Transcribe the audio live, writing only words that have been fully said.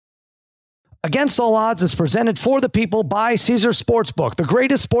Against All Odds is presented for the people by Caesar Sportsbook, the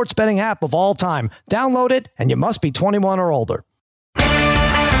greatest sports betting app of all time. Download it, and you must be 21 or older. All right,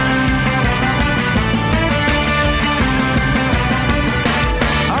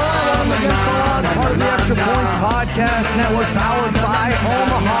 welcome Against All Odds, part of the Extra Points Podcast Network, powered by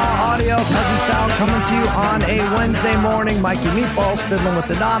Omaha Audio. Cousin Sal coming to you on a Wednesday morning. Mikey Meatballs fiddling with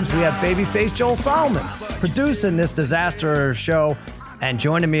the knobs. We have babyface Joel Solomon producing this disaster show. And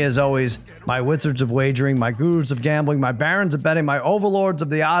joining me, as always, my wizards of wagering, my gurus of gambling, my barons of betting, my overlords of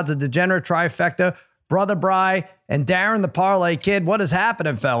the odds, a degenerate trifecta, Brother Bry, and Darren the Parlay Kid. What is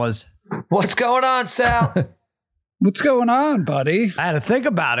happening, fellas? What's going on, Sal? What's going on, buddy? I had to think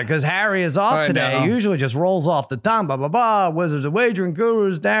about it because Harry is off today. He usually just rolls off the tongue. Blah, blah, blah. Wizards of wagering,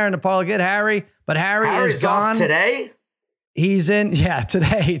 gurus, Darren the Parlay Kid, Harry. But Harry's is gone. Off today? He's in,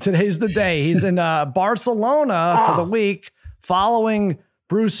 today. Today's the day. He's in Barcelona for the week. Following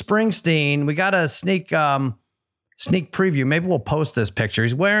Bruce Springsteen, we got a sneak preview. Maybe we'll post this picture.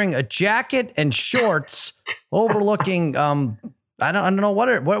 He's wearing a jacket and shorts overlooking. I don't know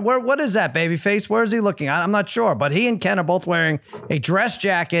what is that, babyface? Where is he looking? I'm not sure, but he and Ken are both wearing a dress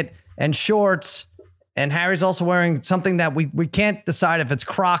jacket and shorts, and Harry's also wearing something that we can't decide if it's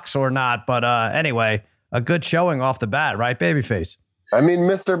Crocs or not. But anyway, a good showing off the bat, right, babyface? I mean,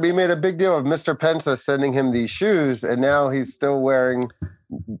 we made a big deal of Mr. Pensa sending him these shoes, and now he's still wearing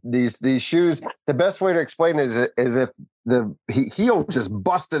these shoes. The best way to explain it is if the heel just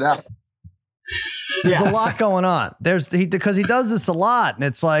busted out. There's a lot going on. Because he does this a lot, and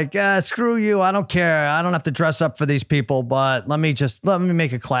it's like, screw you. I don't care. I don't have to dress up for these people, but let me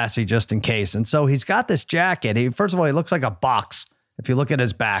make it classy just in case. And so he's got this jacket. First of all, he looks like a box. If you look at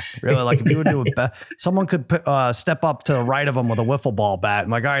his back, really, like if you would do someone could step up to the right of him with a wiffle ball bat.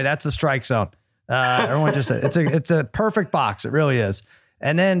 I'm like, all right, that's a strike zone. Everyone just, it's a perfect box. It really is.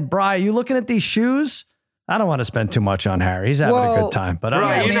 And then, Bri, you looking at these shoes? I don't want to spend too much on Harry. He's having a good time, but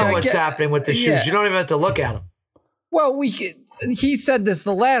right, you know what's happening with the shoes. Yeah. You don't even have to look at them. Well, he said this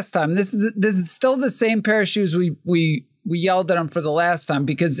the last time. This is still the same pair of shoes we yelled at him for the last time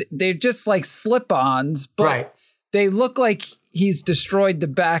because they're just like slip-ons, but they look like he's destroyed the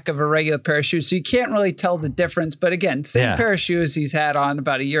back of a regular pair of shoes. So you can't really tell the difference. But again, same pair of shoes he's had on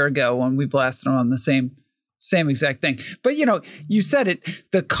about a year ago when we blasted him on the same exact thing. But, you said it.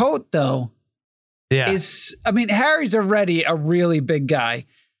 The coat, though, is, I mean, Harry's already a really big guy.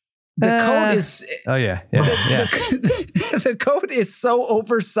 The coat is... Oh, yeah. The coat is so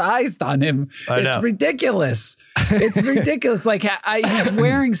oversized on him. It's ridiculous. It's ridiculous. Like, he's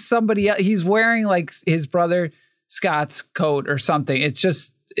wearing somebody else. He's wearing, like, his brother Scott's coat or something.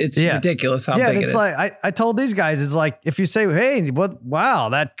 It's ridiculous how big it is. Like I told these guys, it's like if you say, hey, wow,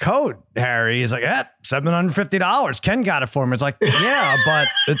 that coat, Harry, he's like, $750. Ken got it for me. It's like, yeah, but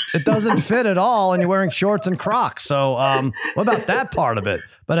it doesn't fit at all, and you're wearing shorts and Crocs. So what about that part of it?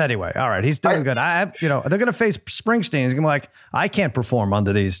 But anyway, all right, he's doing good. They're gonna face Springsteen. He's gonna be like, I can't perform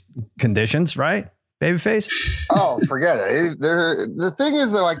under these conditions, right? Babyface? Oh, forget it. The thing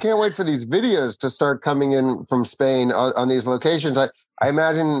is, though, I can't wait for these videos to start coming in from Spain on these locations. I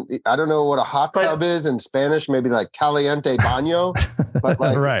imagine, I don't know what a hot tub is in Spanish, maybe like caliente baño. But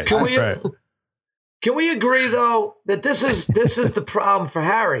like, right. Can we agree, though, that this is the problem for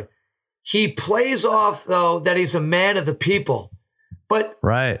Harry? He plays off, though, that he's a man of the people. But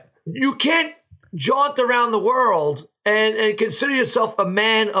you can't jaunt around the world and consider yourself a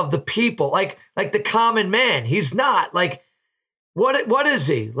man of the people, like the common man. He's not. Like, what is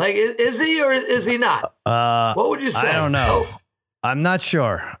he? Like, is he or is he not? What would you say? I don't know. I'm not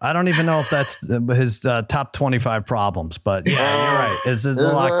sure. I don't even know if that's his top 25 problems. But yeah, you're right. There's a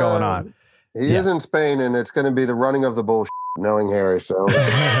lot going on. He is in Spain, and it's going to be the running of the bullshit. Knowing Harry, so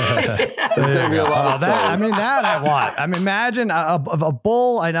there's going to be a lot of that I want. I mean, imagine a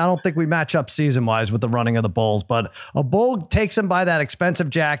bull. I don't think we match up season-wise with the running of the bulls, but a bull takes him by that expensive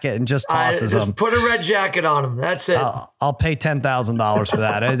jacket and just tosses him. Just put a red jacket on him. That's it. I'll pay $10,000 for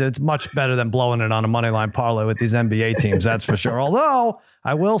that. It's much better than blowing it on a money line parlay with these NBA teams. That's for sure. Although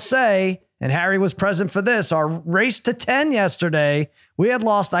I will say, and Harry was present for this, our race to 10 yesterday. We had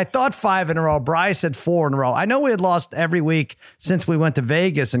lost, I thought 5 in a row. Bryce said 4 in a row. I know we had lost every week since we went to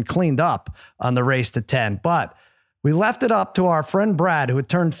Vegas and cleaned up on the race to 10, but we left it up to our friend Brad, who had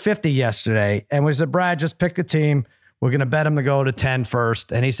turned 50 yesterday. And we said, Brad, just pick a team. We're going to bet him to go to 10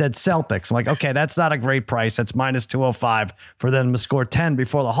 first. And he said Celtics. I'm like, okay, that's not a great price. That's minus 205 for them to score 10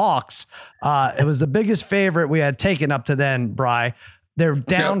 before the Hawks. It was the biggest favorite we had taken up to then, Bry. They're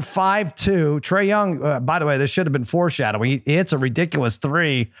down 5-2. Trae Young, by the way, this should have been foreshadowing. He hits a ridiculous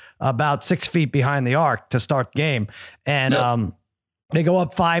 3 about 6 feet behind the arc to start the game. And they go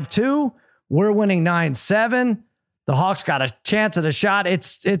up 5-2. We're winning 9-7. The Hawks got a chance at a shot.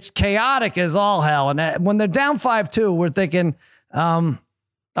 It's chaotic as all hell. And when they're down 5-2, we're thinking, all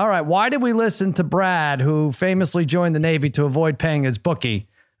right, why did we listen to Brad, who famously joined the Navy to avoid paying his bookie?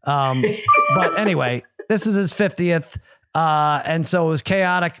 But anyway, this is his 50th. And so it was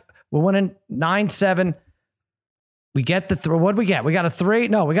chaotic. We're winning 9-7. We get the what did we get? We got a 3.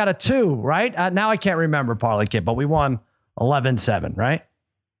 No, we got a 2, right? Now I can't remember, Parlay Kid, but we won 11-7, right?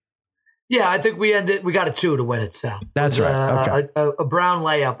 Yeah, I think we got a 2 to win it, Sal. That's right. Okay. A Brown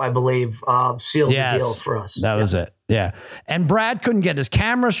layup, I believe, sealed the deal for us. That was it. Yeah. And Brad couldn't get his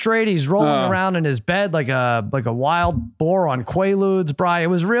camera straight. He's rolling around in his bed like a wild boar on Quaaludes, Bri. It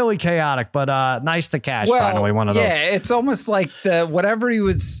was really chaotic, but nice to cash finally one of those. Yeah, it's almost like whatever he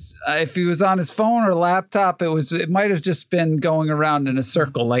was, if he was on his phone or laptop, it might have just been going around in a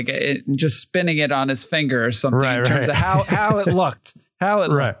circle, like just spinning it on his finger or something in terms of how it looked. How it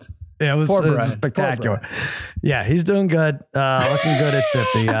looked. Yeah, it was spectacular. Yeah, he's doing good. Looking good at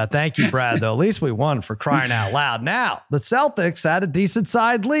 50. Thank you, Brad, though. At least we won, for crying out loud. Now, the Celtics had a decent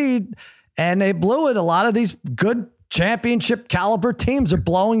side lead, and they blew it. A lot of these good championship caliber teams are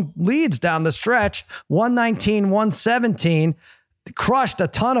blowing leads down the stretch. 119, 117. Crushed a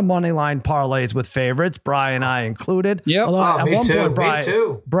ton of money line parlays with favorites, Brian and I included. Yep. Me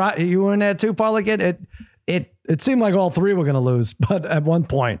too. Brian, you were in that too, Parlay Kid? It seemed like all three were going to lose, but at one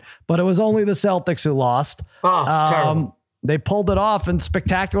point, but it was only the Celtics who lost. Terrible. They pulled it off in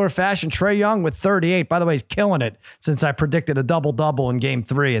spectacular fashion. Trae Young with 38. By the way, he's killing it since I predicted a double-double in game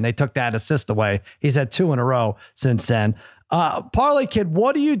 3, and they took that assist away. He's had 2 in a row since then. Parlay Kid,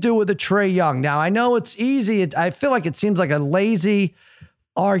 what do you do with a Trae Young? Now, I know it's easy. I feel like it seems like a lazy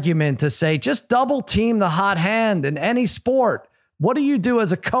argument to say, just double team the hot hand in any sport. What do you do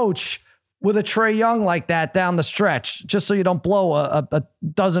as a coach with a Trae Young like that down the stretch, just so you don't blow a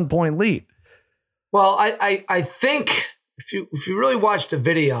 12-point lead? Well, I think if you really watch the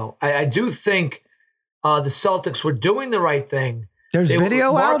video, I do think the Celtics were doing the right thing. There's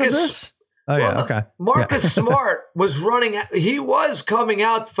video out of this? Oh, yeah, okay. Marcus Smart was running. He was coming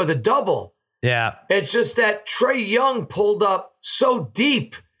out for the double. Yeah. It's just that Trae Young pulled up so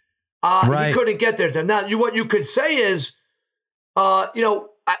deep, he couldn't get there. Now, what you could say is,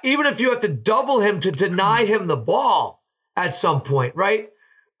 even if you have to double him to deny him the ball at some point, right?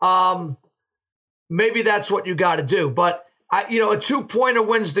 Maybe that's what you got to do. But, a 2-pointer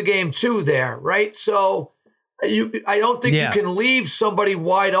wins the game too there, right? So I don't think you can leave somebody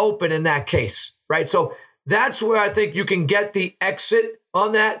wide open in that case, right? So that's where I think you can get the exit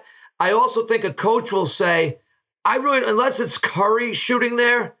on that. I also think a coach will say, unless it's Curry shooting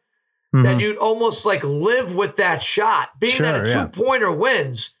there, that you'd almost like live with that shot. Being that a 2-pointer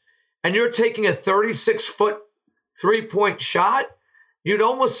wins and you're taking a 36-foot 3-point shot, you'd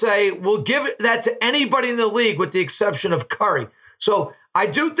almost say, we'll give that to anybody in the league with the exception of Curry. So I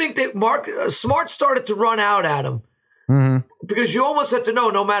do think that Smart started to run out at him because you almost have to know,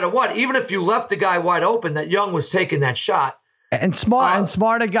 no matter what, even if you left the guy wide open, that Young was taking that shot. And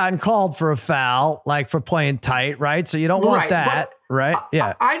Smart had gotten called for a foul, like for playing tight, right? So you don't want that, right?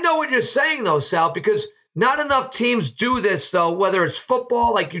 Yeah. I know what you're saying, though, Sal, because not enough teams do this, though, whether it's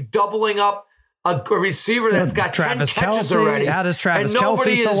football, like you doubling up a receiver that's got Travis 10 catches Kelce, already. How does Travis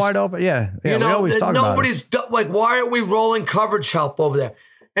Kelce so wide open? Yeah, we always talk about it. Nobody's like, why aren't we rolling coverage help over there?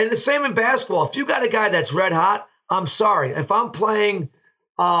 And the same in basketball. If you got a guy that's red hot, I'm sorry. If I'm playing,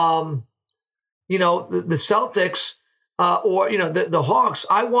 the Celtics, or the Hawks,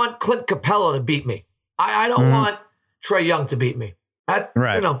 I want Clint Capella to beat me. I don't want Trae Young to beat me.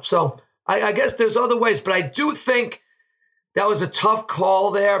 So I guess there's other ways, but I do think that was a tough call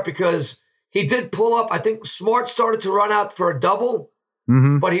there because he did pull up. I think Smart started to run out for a double,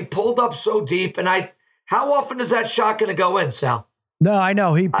 but he pulled up so deep. And how often is that shot going to go in, Sal? No, I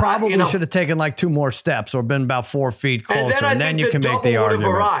know. He probably should have taken like 2 more steps or been about 4 feet closer, and then you can make the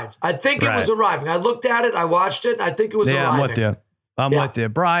argument. Arrived. I think it was arriving. I looked at it. I watched it. I think it was arriving. I'm with you.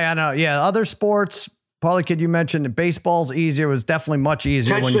 Brian, I know. Yeah, other sports, Parlay Kid, you mentioned baseball's easier. It was definitely much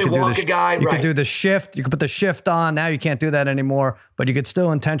easier when you could do you could do the shift. You could put the shift on. Now you can't do that anymore, but you could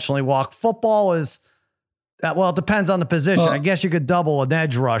still intentionally walk. Football is, it depends on the position. I guess you could double an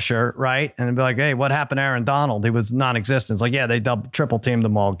edge rusher, right? And be like, hey, what happened to Aaron Donald? He was non-existent. It's like, yeah, they triple teamed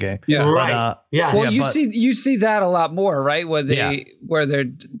him all game. Yeah, right. Well, you see that a lot more, right? Where they're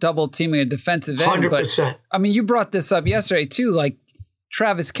double teaming a defensive end. 100%. But, I mean, you brought this up yesterday too, like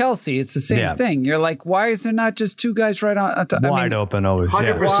Travis Kelce. It's the same thing. You're like, why is there not just 2 guys right on? Wide open always.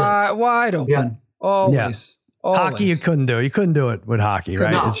 100%. Wide open always. Hockey, you couldn't do. You couldn't do it with hockey,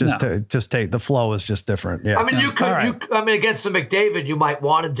 right? No, it's just take the flow is just different. Yeah. I mean, you could. Right. Against the McDavid, you might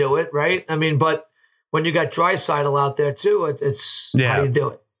want to do it, right? I mean, but when you got Draisaitl out there too, it's how you do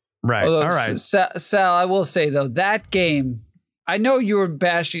it. Right. Although, all right. Sal, I will say though, that game, I know you were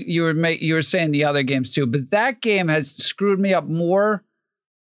bashing, you were saying the other games too, but that game has screwed me up more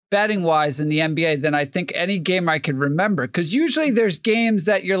betting wise in the NBA than I think any game I could remember. Because usually there's games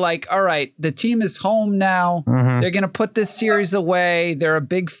that you're like, all right, the team is home now. Mm-hmm. They're going to put this series away. They're a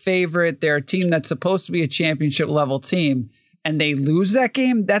big favorite. They're a team that's supposed to be a championship level team, and they lose that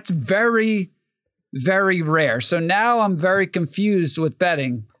game. That's very, very rare. So now I'm very confused with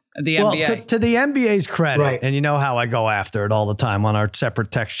betting the NBA. To the NBA's credit, and you know how I go after it all the time on our separate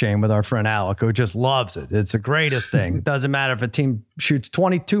text chain with our friend Alec, who just loves it. It's the greatest thing. It doesn't matter if a team shoots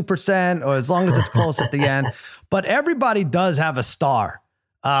 22% or as long as it's close at the end. But everybody does have a star.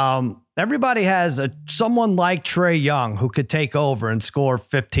 Everybody has someone like Trae Young who could take over and score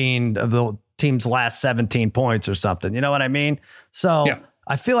 15 of the team's last 17 points or something. You know what I mean? So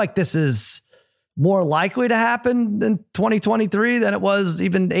I feel like this is more likely to happen in 2023 than it was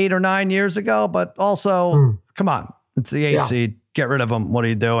even 8 or 9 years ago. But also, come on, it's the 8 seed. Get rid of them. What are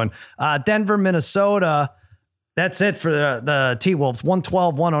you doing? Denver, Minnesota. That's it for the T-Wolves.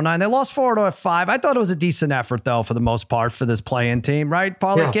 112-109. They lost 4-5. I thought it was a decent effort, though, for the most part, for this play-in team. Right,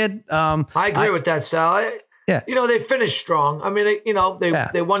 Parlay Kid? I agree with that, Sal. They finished strong. I mean,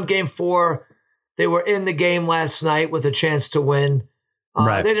 they won game 4. They were in the game last night with a chance to win.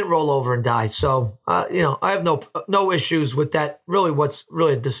 They didn't roll over and die. So, I have no issues with that. Really, what's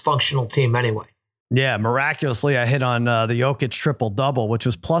really a dysfunctional team anyway. Yeah, miraculously, I hit on the Jokic triple-double, which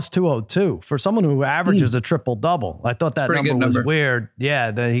was plus 202 for someone who averages a triple-double. I thought that number was weird.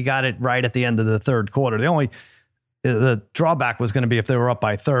 Yeah, he got it right at the end of the third quarter. The drawback was going to be if they were up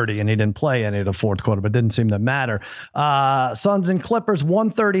by 30 and he didn't play any of the fourth quarter, but it didn't seem to matter. Suns and Clippers,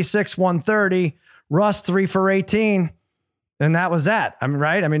 136-130. Russ, 3 for 18. And that was that. I mean,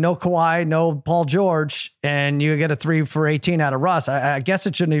 right? I mean, no Kawhi, no Paul George, and you get a 3 for 18 out of Russ. I guess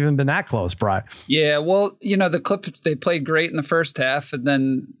it shouldn't have even been that close, Bri. Yeah, well, the Clippers, they played great in the first half, and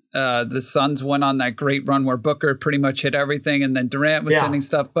then the Suns went on that great run where Booker pretty much hit everything, and then Durant was sending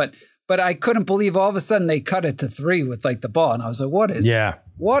stuff. But I couldn't believe all of a sudden they cut it to 3 with the ball, and I was like,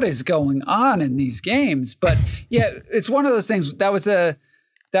 what is going on in these games? But yeah, it's one of those things.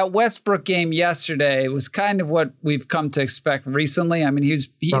 That Westbrook game yesterday was kind of what we've come to expect recently. I mean, he's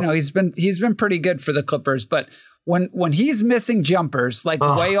been pretty good for the Clippers, but when he's missing jumpers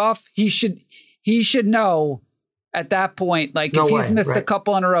way off, he should know at that point. If he's missed a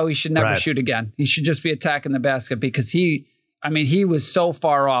couple in a row, he should never shoot again. He should just be attacking the basket because he was so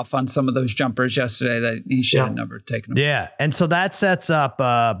far off on some of those jumpers yesterday that he should have never taken them. Yeah. And so that sets up,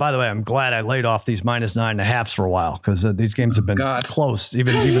 by the way, I'm glad I laid off these -9.5s for a while because these games have been close,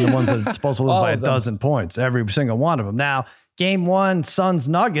 even the ones that are supposed to lose by a dozen points, every single one of them. Now, game 1, Suns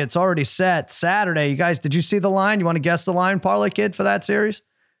Nuggets already set Saturday. You guys, did you see the line? You want to guess the line, Parlay Kid, for that series?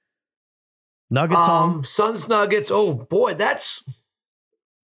 Nuggets home. Suns Nuggets. Oh, boy, that's...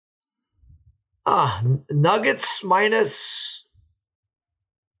 Nuggets minus,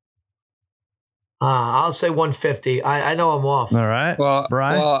 I'll say 150. I know I'm off. All right. Well,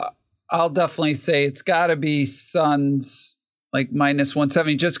 Brian? Well, I'll definitely say it's got to be Suns minus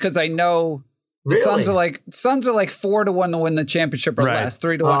 170 just because I know the Suns are 4-1 to win the championship or last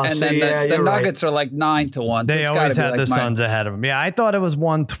 3-1. And then the Nuggets are 9-1. They always had the Suns ahead of them. Yeah, I thought it was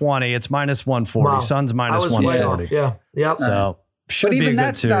 120. It's minus 140. Wow. Suns minus 140. Yeah. Yep. So. But even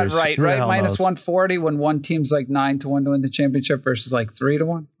that's not right? Minus 140 when one team's 9-1 to win the championship versus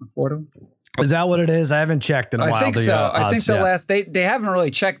 3-1 or 4-1. Is that what it is? I haven't checked in a while. I think so. I think the last they haven't really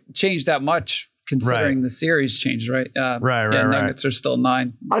changed that much considering the series changed, right? Right. Nuggets are still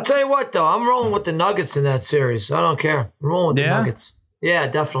 9. I'll tell you what, though, I'm rolling with the Nuggets in that series. I don't care. I'm rolling with the Nuggets. Yeah,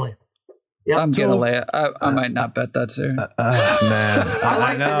 definitely. Yep. I'm gonna lay it. I might not bet that series. Man, I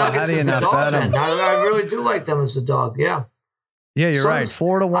like the Nuggets as a dog. I really do like them as a dog. Yeah. Yeah, you're right.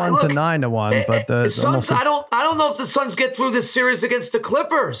 4-1 to 9-1, but the Suns. I don't know if the Suns get through this series against the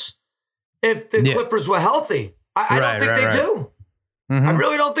Clippers if the Clippers were healthy. I don't think they do. Mm-hmm. I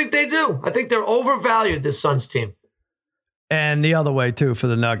really don't think they do. I think they're overvalued, this Suns team. And the other way, too, for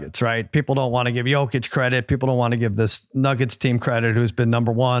the Nuggets, right? People don't want to give Jokic credit. People don't want to give this Nuggets team credit who's been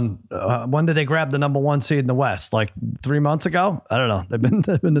number one. When did they grab the number 1 seed in the West? 3 months ago? I don't know. They've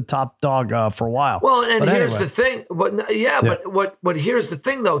been the top dog for a while. Well, and here's the thing. But here's the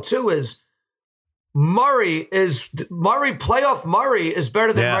thing, though, too, is playoff Murray is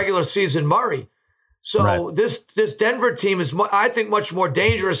better than regular season Murray. So this Denver team is, I think, much more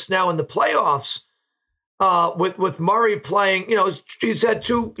dangerous now in the playoffs. with Murray playing, he's had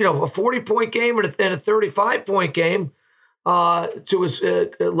two, a 40-point game and a 35-point game to his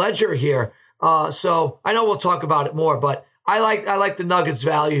ledger here. So I know we'll talk about it more, but I like the Nuggets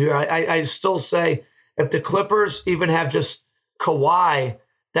value here. I still say if the Clippers even have just Kawhi,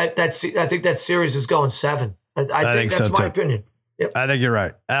 I think that series is going 7. I think that's my opinion. Yep. I think you're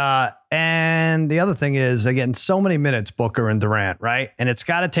right. And the other thing is, again, so many minutes, Booker and Durant, right? And it's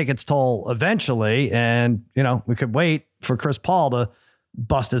got to take its toll eventually. And, we could wait for Chris Paul to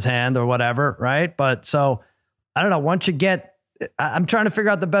bust his hand or whatever, right? But so, I don't know. Once you get, I'm trying to figure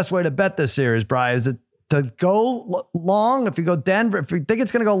out the best way to bet this series, Brian. Is it to go long? If you go Denver, if you think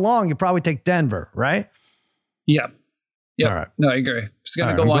it's going to go long, you probably take Denver, right? Yeah. Yeah. All right. No, I agree. It's going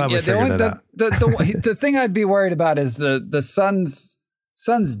to go long. Yeah. The thing I'd be worried about is the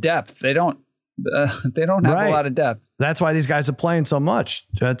Suns' depth. They don't have a lot of depth. That's why these guys are playing so much.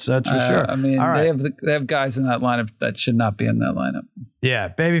 That's for sure. I mean, they have guys in that lineup that should not be in that lineup. Yeah.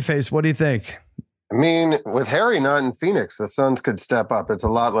 Babyface, what do you think? I mean, with Harry not in Phoenix, the Suns could step up. It's a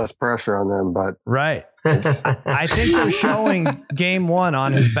lot less pressure on them, but right. I think they're showing game 1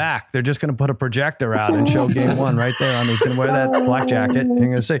 on his back. They're just going to put a projector out and show game 1 right there on. He's going to wear that black jacket. And you're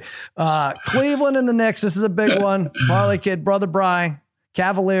going to say, Cleveland and the Knicks. This is a big one. Parlay Kid, Brother Bry,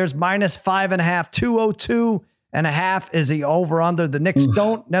 Cavaliers -5.5, 202.5 is the over under. The Knicks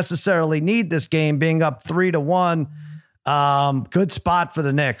don't necessarily need this game being up 3-1. Good spot for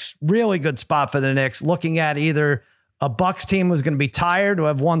the Knicks. Really good spot for the Knicks. Looking at either a Bucks team who's going to be tired, who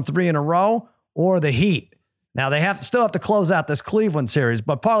have won 3 in a row, or the Heat. Now they still have to close out this Cleveland series,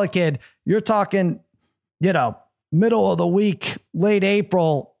 but Parlay Kid, you're talking, middle of the week, late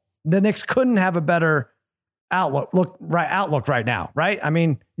April. The Knicks couldn't have a better outlook right now, right? I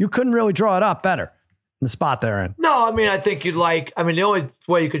mean, you couldn't really draw it up better in the spot they're in. No, I mean, I think the only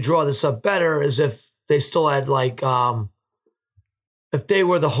way you could draw this up better is if they still had if they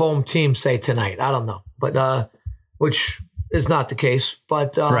were the home team, say tonight. I don't know, but which is not the case.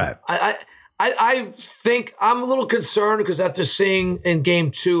 But right. I think I'm a little concerned because after seeing in game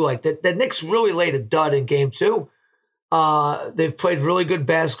 2, the Knicks really laid a dud in game 2. They've played really good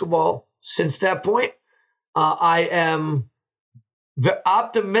basketball since that point. I am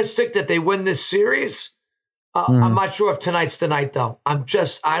optimistic that they win this series. I'm not sure if tonight's the night, though. I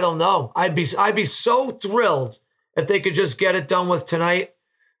don't know. I'd be so thrilled if they could just get it done with tonight.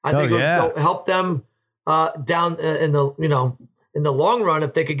 I think it would help them down in the long run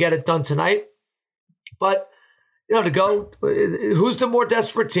if they could get it done tonight. But who's the more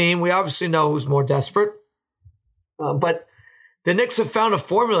desperate team? We obviously know who's more desperate. But the Knicks have found a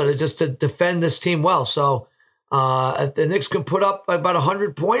formula to defend this team well. So if the Knicks can put up about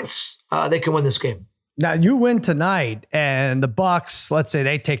 100 points, they can win this game. Now you win tonight, and the Bucks, let's say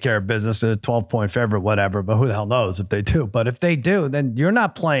they take care of business, a 12-point favorite, whatever. But who the hell knows if they do? But if they do, then you're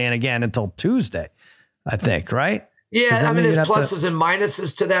not playing again until Tuesday, I think, right? Yeah, I mean, there's pluses and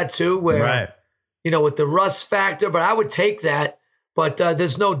minuses to that too. Where with the rust factor, but I would take that. But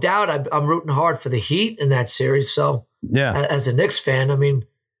there's no doubt I'm rooting hard for the Heat in that series. So as a Knicks fan, I mean,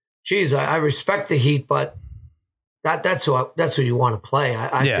 geez, I respect the Heat, but that's who you want to play.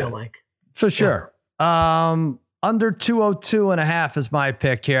 I feel like for sure. Under 202.5 is my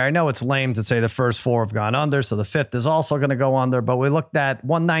pick here. I know it's lame to say the first 4 have gone under, so the 5th is also going to go under, but we looked at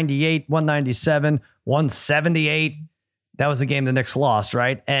 198, 197, 178. That was the game the Knicks lost,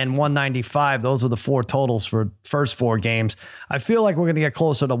 right? And 195. Those were the 4 totals for first 4 games. I feel like we're going to get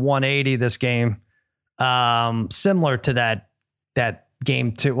closer to 180 this game. Similar to that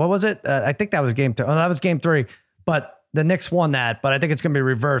game 2. What was it? I think that was game 2. Oh, that was game 3, but the Knicks won that, but I think it's going to be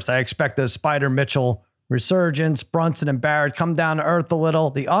reversed. I expect the Spider Mitchell resurgence. Brunson and Barrett come down to earth a little.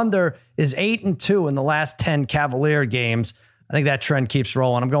 The under is 8-2 in the last 10 Cavalier games. I think that trend keeps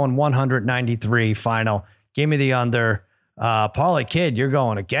rolling. I'm going 193 final. Give me the under. Parlay Kid, you're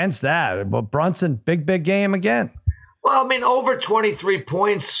going against that. But Brunson, big game again. Well, I mean, over 23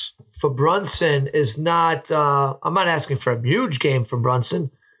 points for Brunson is not, I'm not asking for a huge game from Brunson,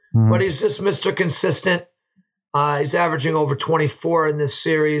 but he's just Mr. Consistent. He's averaging over 24 in this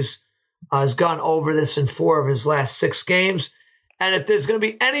series. He's gone over this in 4 of his last 6 games. And if there's going to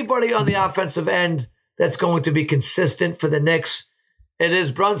be anybody on the offensive end that's going to be consistent for the Knicks, it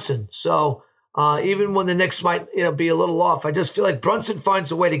is Brunson. So even when the Knicks might be a little off, I just feel like Brunson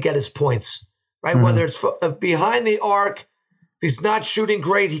finds a way to get his points, right? Whether it's behind the arc, if he's not shooting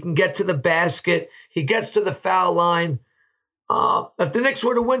great, he can get to the basket. He gets to the foul line. If the Knicks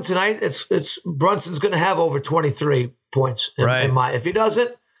were to win tonight, it's Brunson's going to have over 23 points. If he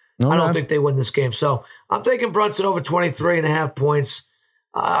doesn't, I don't think they win this game. So I'm taking Brunson over 23.5 points.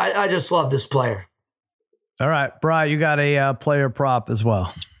 I just love this player. All right, Brian, you got a player prop as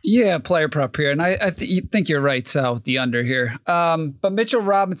well. Yeah, player prop here. And I think you're right, Sal, with the under here. But Mitchell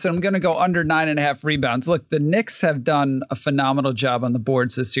Robinson, I'm going to go under 9.5 rebounds. Look, the Knicks have done a phenomenal job on the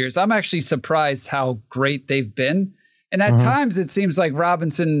boards this year. So I'm actually surprised how great they've been. And at times it seems like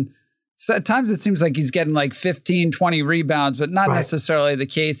Robinson, at times it seems like he's getting like 15, 20 rebounds, but not necessarily the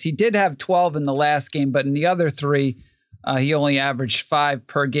case. He did have 12 in the last game, but in the other 3, he only averaged 5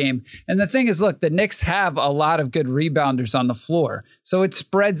 per game. And the thing is, look, the Knicks have a lot of good rebounders on the floor. So it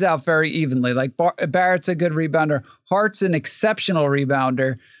spreads out very evenly. Like Barrett's a good rebounder. Hart's an exceptional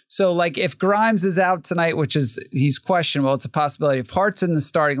rebounder. So like if Grimes is out tonight, he's questionable, it's a possibility. If Hart's in the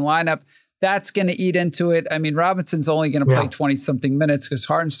starting lineup, that's going to eat into it. I mean, Robinson's only going to play 20-something minutes because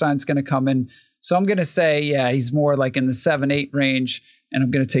Hartenstein's going to come in. So I'm going to say, he's more like in the 7-8 range, and I'm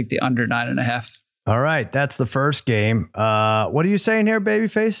going to take the under 9.5. All right, that's the first game. What are you saying here,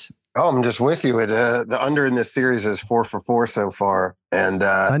 Babyface? Oh, I'm just with you. The under in this series is 4 for 4 so far, and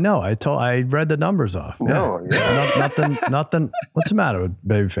I know. I read the numbers off. No, nothing. What's the matter with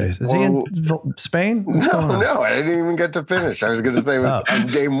Babyface? Is he in Spain? No, I didn't even get to finish. I was going to say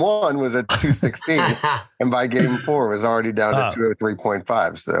game 1 was at 216, and by game 4 was already down to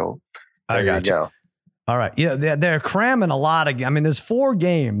 203.5. So there you go. All right, they're cramming a lot of. I mean, there's 4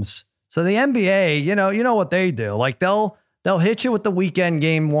 games. So the NBA, you know what they do. Like they'll hit you with the weekend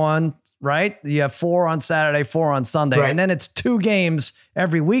game 1, right? You have 4 on Saturday, 4 on Sunday, and then it's 2 games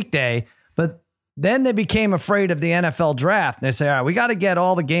every weekday. But then they became afraid of the NFL draft. They say, all right, we got to get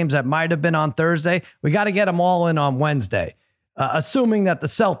all the games that might have been on Thursday. We got to get them all in on Wednesday, assuming that the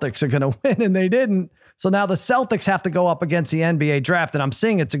Celtics are going to win, and they didn't. So now the Celtics have to go up against the NBA draft, and I'm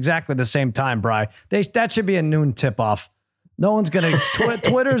seeing it's exactly the same time, Bri. That should be a noon tip-off. No one's going to,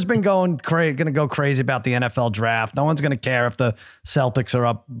 Twitter's been going to go crazy about the NFL draft. No one's going to care if the Celtics are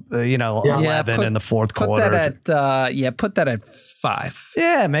up, 11 in the fourth quarter. Put that at 5.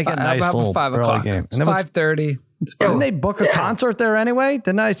 Yeah, make it a nice little 5 early o'clock. game. It's 5:30. Didn't they book a concert there anyway?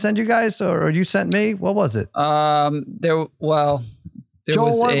 Didn't I send you guys or you sent me? What was it? There Joel,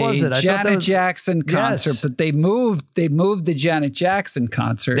 was what was it? Janet Jackson concert, but they moved the Janet Jackson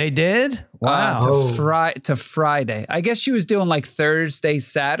concert. They did? Wow. To Friday. I guess she was doing like Thursday,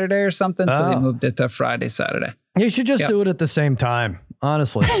 Saturday or something, so they moved it to Friday, Saturday. You should just do it at the same time.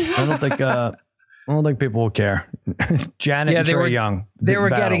 Honestly, I don't think people will care. Janet and Trae Young. They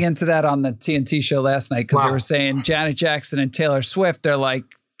were getting into that on the TNT show last night because they were saying Janet Jackson and Taylor Swift are like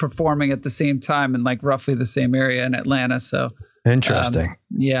performing at the same time in like roughly the same area in Atlanta. So interesting.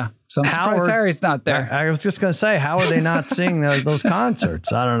 So I'm surprised Harry's not there. I was just going to say, how are they not seeing those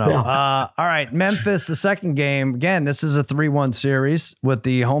concerts? I don't know. All right. Memphis, the second game. Again, this is a 3-1 series with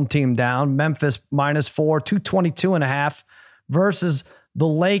the home team down. Memphis -4, 222.5 versus the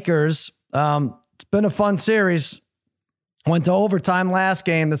Lakers. It's been a fun series. Went to overtime last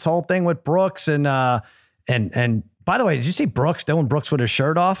game. This whole thing with Brooks and by the way, did you see Dylan Brooks with his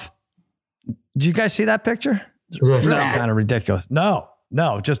shirt off? Did you guys see that picture? It's really kind of ridiculous. No,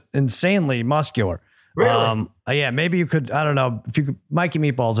 just insanely muscular. Really? Maybe you could, I don't know, if you could, Mikey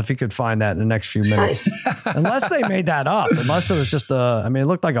Meatballs, if you could find that in the next few minutes. Unless they made that up. Unless it was just it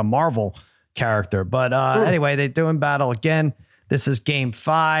looked like a Marvel character. But anyway, they're doing battle again. This is game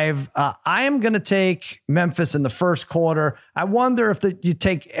 5. I am going to take Memphis in the first quarter. I wonder if you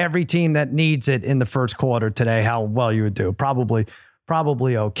take every team that needs it in the first quarter today, how well you would do. Probably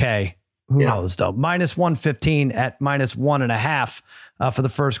okay. Who knows, though? -115 at -1.5 for the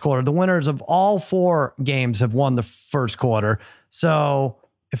first quarter. The winners of all 4 games have won the first quarter. So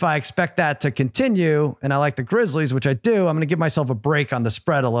if I expect that to continue, and I like the Grizzlies, which I do, I'm going to give myself a break on the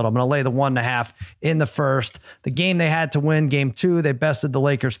spread a little. I'm going to lay the 1.5 in the first. The game they had to win, game 2, they bested the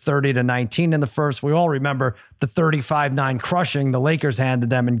Lakers 30-19 in the first. We all remember the 35-9 crushing the Lakers handed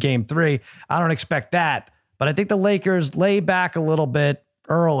them in game 3. I don't expect that, but I think the Lakers lay back a little bit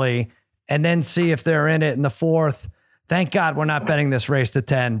early and then see if they're in it in the fourth. Thank God we're not betting this race to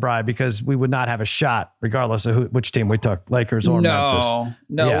 10, Bri, because we would not have a shot regardless of which team we took, Lakers or Memphis.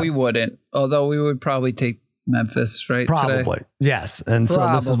 No, we wouldn't. Although we would probably take Memphis, right? Probably. Today. Yes. And so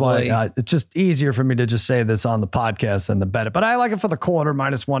this is why it's just easier for me to just say this on the podcast than to bet it. But I like it for the quarter,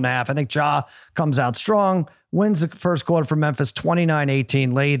 -1.5. I think Ja comes out strong, wins the first quarter for Memphis,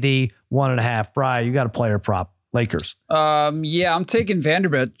 29-18, lay the 1.5. Bri, you got a player prop. Lakers. I'm taking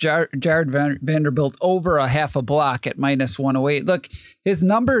Vanderbilt, Jared Vanderbilt over a half a block at -108. Look, his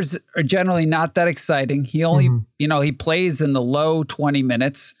numbers are generally not that exciting. He only, he plays in the low 20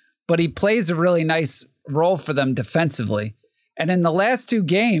 minutes, but he plays a really nice role for them defensively. And in the last 2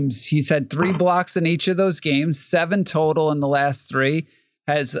 games, he's had 3 blocks in each of those games, 7 total in the last 3,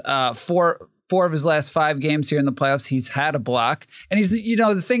 has 4 4 of his last 5 games here in the playoffs, he's had a block. And he's,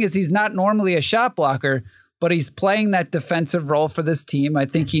 the thing is, he's not normally a shot blocker, but he's playing that defensive role for this team. I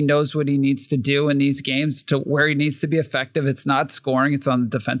think he knows what he needs to do in these games to where he needs to be effective. It's not scoring. It's on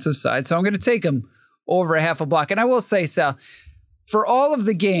the defensive side. So I'm going to take him over a half a block. And I will say, Sal, for all of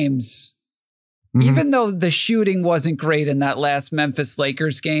the games, even though the shooting wasn't great in that last Memphis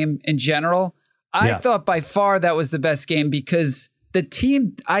Lakers game in general, I thought by far that was the best game because the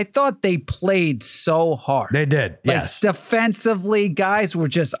team, I thought they played so hard. They did, yes. Defensively, guys were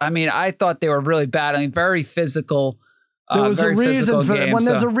just, I thought they were really battling, very physical. There was a reason for when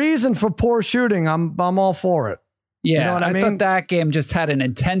there's a reason for poor shooting, I'm all for it. Yeah, you know what I mean? thought that game just had an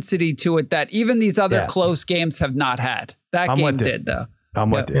intensity to it that even these other close games have not had. That game did, though.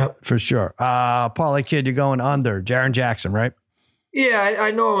 I'm with you, for sure. Parlay Kid, you're going under. Jaren Jackson, right? Yeah,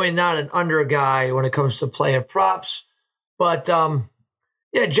 I normally not an under guy when it comes to player props. But,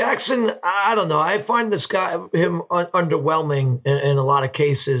 Jackson, I don't know. I find him underwhelming in a lot of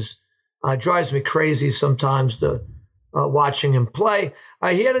cases. Drives me crazy sometimes watching him play.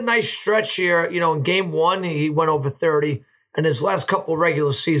 He had a nice stretch here. In game 1, he went over 30. And his last couple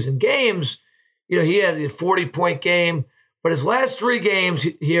regular season games, he had a 40-point game. But his last 3 games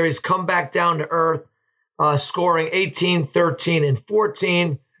here, he's come back down to earth, scoring 18, 13, and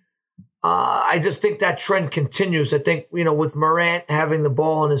 14. I just think that trend continues. I think, with Morant having the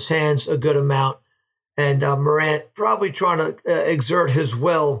ball in his hands a good amount and Morant probably trying to exert his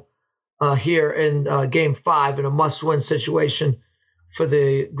will here in game 5 in a must-win situation for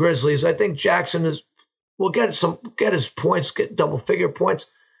the Grizzlies. I think Jackson will get his points, get double-figure points,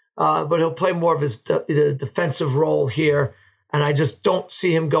 but he'll play more of his defensive role here. And I just don't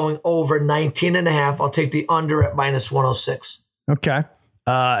see him going over 19.5. I'll take the under at -106. Okay.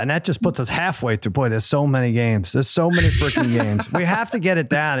 And that just puts us halfway through. Boy, there's so many games. There's so many freaking games. We have to get it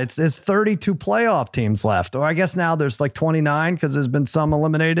down. There's 32 playoff teams left. Or I guess now there's like 29 because there's been some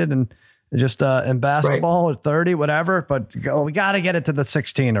eliminated and just in basketball or 30, whatever. But we got to get it to the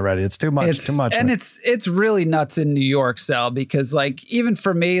 16 already. It's too much. And it's really nuts in New York, Sal, because even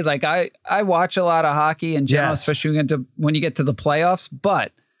for me, I watch a lot of hockey in general, especially when you get to the playoffs.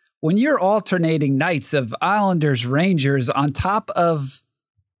 But when you're alternating nights of Islanders, Rangers on top of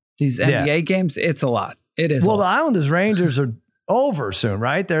these NBA games, it's a lot. It is. Well, the Islanders Rangers are over soon,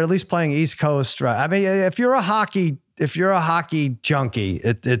 right? They're at least playing East Coast, right? I mean, if you're a hockey junkie,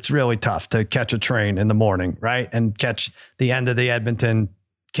 it's really tough to catch a train in the morning, right? And catch the end of the Edmonton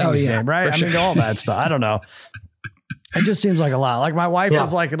Kings game, right? I mean, all that stuff. I don't know. It just seems like a lot. Like my wife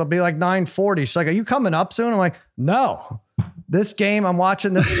was like, it'll be like 9:40. She's like, "Are you coming up soon?" I'm like, "No." This game, I'm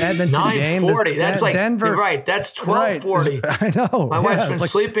watching this Edmonton game. 9:40. That's like Denver. You're right. That's 12:40. Right. I know. My wife's been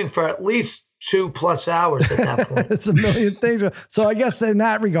sleeping for at least 2+ hours at that point. It's a million things. So I guess in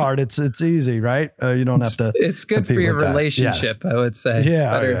that regard, it's easy, right? You don't have to. It's good for your relationship, I would say.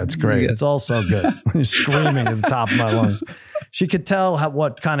 Yeah, it's great. It's also good. You're screaming at the top of my lungs. She could tell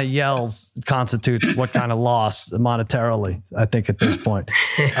what kind of yells constitutes what kind of loss monetarily, I think, at this point.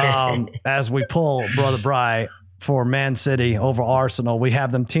 As we pull Brother Bry for Man City over Arsenal, we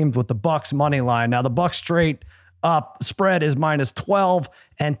have them teamed with the Bucks money line. Now the Bucks straight up spread is -12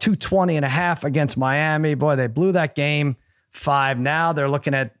 and 220.5 against Miami. Boy, they blew that game 5. Now they're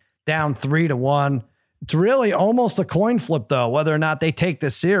looking at down 3-1. It's really almost a coin flip though, whether or not they take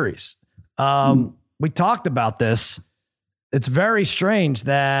this series. We talked about this. It's very strange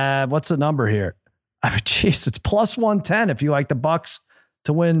that what's the number here? I mean, geez, it's +110 if you like the Bucks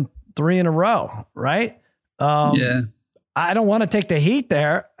to win 3 in a row, right? I don't want to take the heat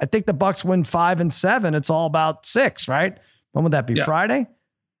there. I think the Bucks win 5 and 7. It's all about 6, right? When would that be? Friday?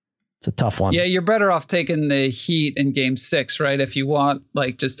 It's a tough one. Yeah, you're better off taking the Heat in game 6, right? If you want,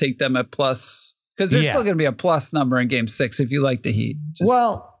 just take them at plus, because there's still going to be a plus number in game 6 if you like the Heat. Just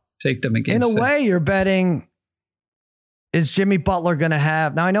take them in game 6. In a way, you're betting, is Jimmy Butler going to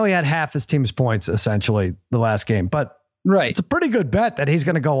have, now I know he had half his team's points essentially the last game, but it's a pretty good bet that he's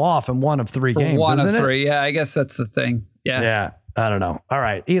going to go off in 1 of 3 games. 1 of 3. Yeah, I guess that's the thing. Yeah. I don't know. All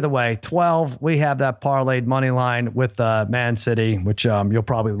right. Either way, 12. We have that parlayed money line with Man City, which you'll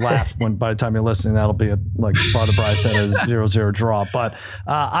probably laugh when by the time you're listening, that'll be like Brother Bryce said, a 0-0 draw. But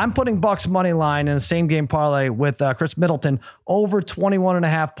I'm putting Bucks money line in a same game parlay with Chris Middleton over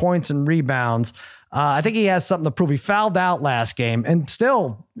 21.5 points and rebounds. I think he has something to prove. He fouled out last game and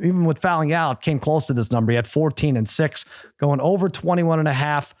still, even with fouling out, came close to this number. He had 14 and 6 going over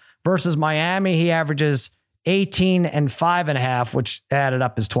 21.5 versus Miami. He averages 18 and 5.5, which added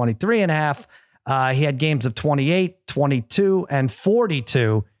up is 23.5. He had games of 28, 22, and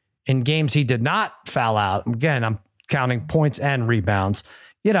 42 in games he did not foul out. Again, I'm counting points and rebounds.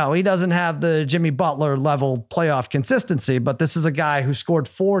 he doesn't have the Jimmy Butler level playoff consistency, but this is a guy who scored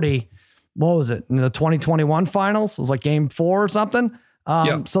 40. What was it in the 2021 finals? It was like game 4 or something.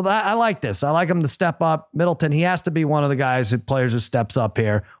 So that I like this. I like him to step up. Middleton, he has to be one of the players who steps up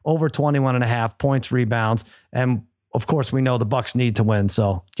here. Over 21.5 points, rebounds. And of course, we know the Bucks need to win.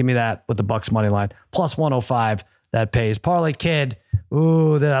 So give me that with the Bucks money line. Plus 105, that pays. Parlay Kid.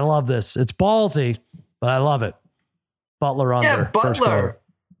 Ooh, I love this. It's ballsy, but I love it. Butler under. Yeah, Butler.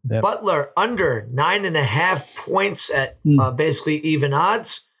 Yep. Butler under 9.5 points at basically even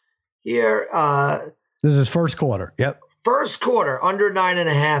odds here. This is first quarter. Yep. First quarter, under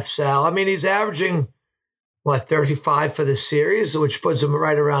 9.5, Sal. I mean, he's averaging, 35 for the series, which puts him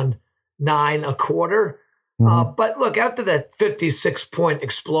right around 9 a quarter. But look, after that 56-point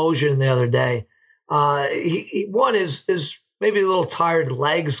explosion the other day, one is maybe a little tired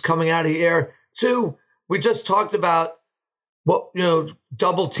legs coming out of here. 2, we just talked about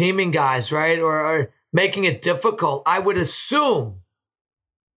double teaming guys, right? Or making it difficult. I would assume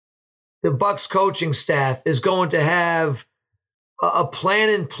the Bucks coaching staff is going to have a plan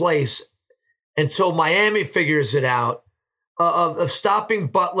in place until Miami figures it out of stopping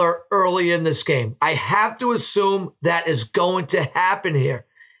Butler early in this game. I have to assume that is going to happen here.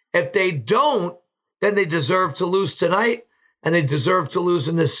 If they don't, then they deserve to lose tonight and they deserve to lose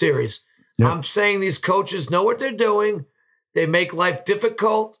in this series. Yep. I'm saying these coaches know what they're doing. They make life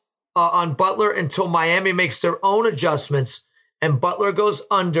difficult on Butler until Miami makes their own adjustments. And Butler goes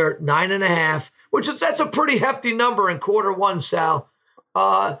under 9.5, that's a pretty hefty number in quarter 1, Sal.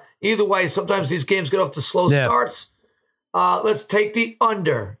 Either way, sometimes these games get off to slow starts. Let's take the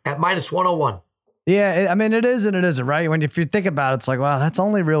under at minus 101. Yeah, I mean, it is and it isn't, right? If you think about it, it's like, wow, that's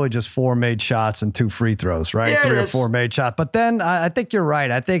only really just 4 made shots and 2 free throws, right? Yeah, 3 or 4 made shots. But then I think you're right.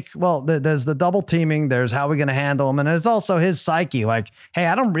 I think, there's the double teaming. There's how we're going to handle him. And there's also his psyche. Like, hey,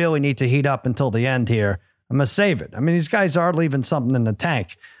 I don't really need to heat up until the end here. I'm going to save it. I mean, these guys are leaving something in the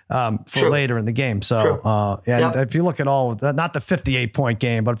tank for later in the game. So, if you look at all, not the 58-point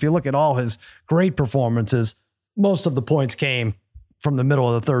game, but if you look at all his great performances, most of the points came from the middle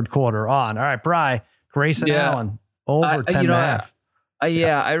of the third quarter on. All right, Bri, Grayson Allen, over 10.5.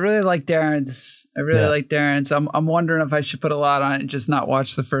 I really like Darren's. Like Darren's. I'm wondering if I should put a lot on it and just not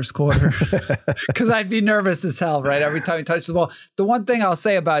watch the first quarter because I'd be nervous as hell, right? Every time he touches the ball. The one thing I'll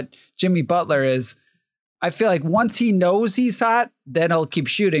say about Jimmy Butler is I feel like once he knows he's hot, then he'll keep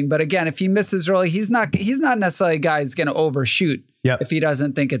shooting. But again, if he misses early, he's not necessarily a guy who's going to overshoot if he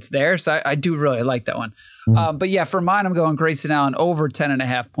doesn't think it's there. So I do really like that one. But yeah, for mine, I'm going Grayson Allen over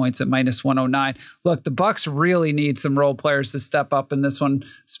 10.5 points at minus 109. Look, the Bucks really need some role players to step up in this one,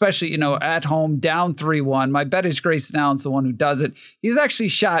 especially, at home, down 3-1. My bet is Grayson Allen's the one who does it. He's actually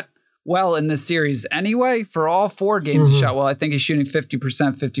shot well in this series anyway. For all 4 games, he shot well. I think he's shooting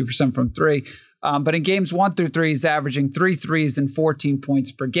 50% from 3. But in games 1 through 3, he's averaging 3 threes and 14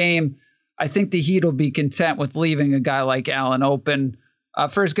 points per game. I think the Heat will be content with leaving a guy like Allen open.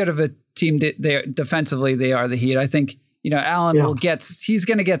 For as good of a team defensively they are, the Heat. I think Allen he's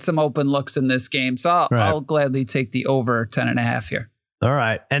going to get some open looks in this game. So I'll gladly take the over 10.5 here. All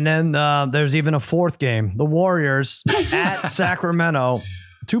right, and then there's even a 4th game. The Warriors at Sacramento.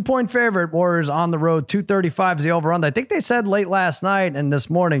 2-point favorite. Warriors on the road. 235 is the over under. I think they said late last night and this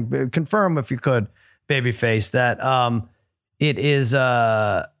morning, confirm if you could, Babyface, that it is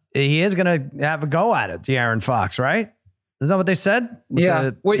he is going to have a go at it, De'Aaron Fox, right? Is that what they said?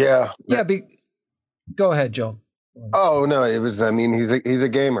 Go ahead, Joel. Oh no, it was. I mean, he's a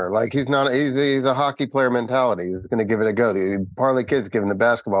gamer. Like he's a hockey player mentality. He's going to give it a go. The Parlay Kid's giving the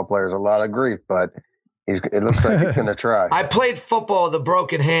basketball players a lot of grief, but it looks like he's going to try. I played football with a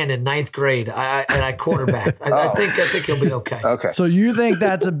broken hand in 9th grade, and I quarterbacked. I think he'll be okay. Okay. So you think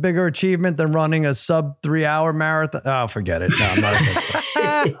that's a bigger achievement than running a sub 3-hour marathon? Oh, forget it. No, I'm not against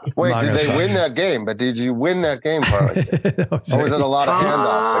that. Wait, did they win that game? But did you win that game, Parlay? Or was it a lot of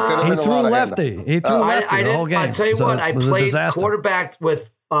handoffs? He threw lefty. He threw lefty the whole game. I'll tell you what. I played quarterbacked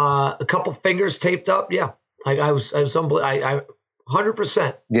with a couple fingers taped up. Yeah, I was unbelievable. I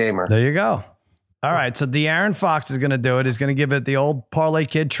 100% gamer. There you go. All right, so De'Aaron Fox is going to do it. He's going to give it the old Parlay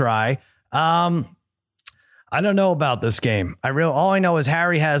Kid try. I don't know about this game. All I know is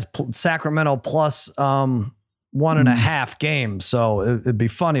Harry has Sacramento plus 1.5 games. So it'd be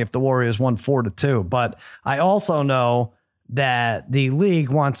funny if the Warriors won 4-2. But I also know that the league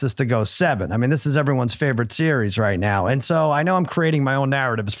wants us to go 7. I mean, this is everyone's favorite series right now. And so I know I'm creating my own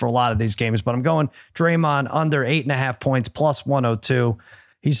narratives for a lot of these games, but I'm going Draymond under 8.5 points plus 102.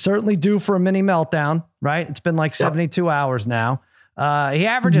 He's certainly due for a mini meltdown, right? It's been like 72 hours now. He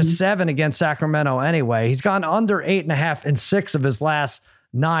averages 7 against Sacramento anyway. He's gone under 8.5 in 6 of his last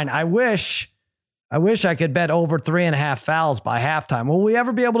 9. I wish I could bet over 3.5 fouls by halftime. Will we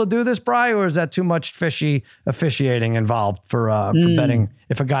ever be able to do this, Bri, or is that too much fishy officiating involved for betting?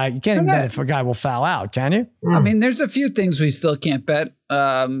 If a guy, you can't even bet if a guy will foul out, can you? I mean, there's a few things we still can't bet.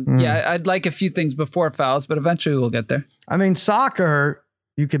 Yeah, I'd like a few things before fouls, but eventually we'll get there. I mean, soccer,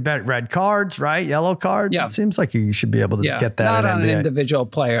 you could bet red cards, right? Yellow cards. Yeah. It seems like you should be able to get that. Not on NBA. an individual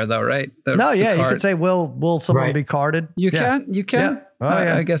player, though, right? You could say, will someone be carded? You can. Yeah. Oh,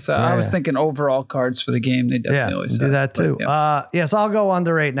 I guess I was thinking overall cards for the game. They definitely always do that too. But, yes, I'll go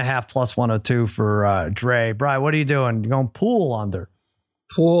under 8.5 plus 102 for Dre. Bri, what are you doing? You going pool under?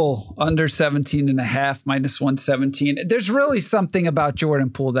 Poole under 17.5 minus 117. There's really something about Jordan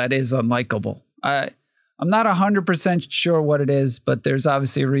Poole that is unlikable. I'm not 100% sure what it is, but there's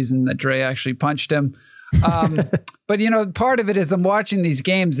obviously a reason that Dre actually punched him. But part of it is I'm watching these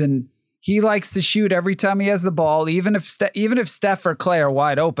games and he likes to shoot every time he has the ball. Even if Steph or Clay are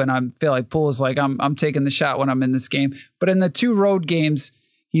wide open, I feel like Poole is like, I'm taking the shot when I'm in this game. But in the 2 road games,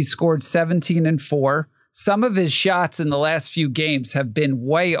 he scored 17 and 4. Some of his shots in the last few games have been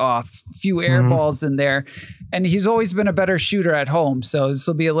way off, a few air balls in there. And he's always been a better shooter at home. So this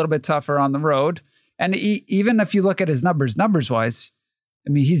will be a little bit tougher on the road. And even if you look at his numbers-wise, I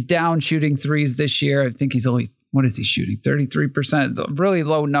mean, he's down shooting threes this year. I think he's only, what is he shooting? 33%. It's a really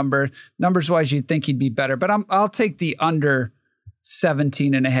low number. Numbers-wise, you'd think he'd be better. But I'll take the under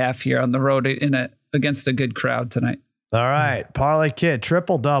 17.5 here on the road against a good crowd tonight. All right. Parlay Kid,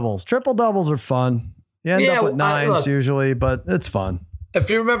 triple doubles. Triple doubles are fun. You end up with 9s usually, but it's fun. If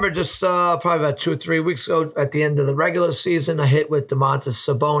you remember, just probably about 2 or 3 weeks ago at the end of the regular season, I hit with Domantas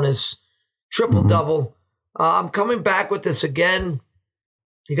Sabonis, triple-double. I'm coming back with this again.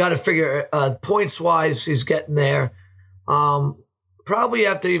 You got to figure points-wise, he's getting there. Probably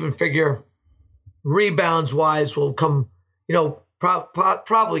have to even figure rebounds-wise will come,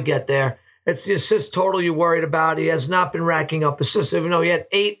 probably get there. It's the assist total you're worried about. He has not been racking up assists, even though he had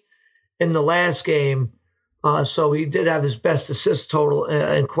 8 in the last game. So he did have his best assist total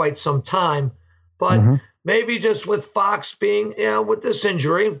in quite some time. But maybe just with Fox being, with this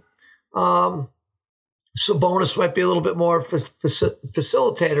injury, Sabonis might be a little bit more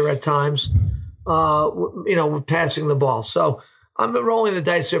facilitator at times, with passing the ball. So I'm rolling the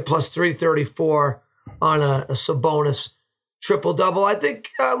dice here, plus 334 on a Sabonis triple-double. I think,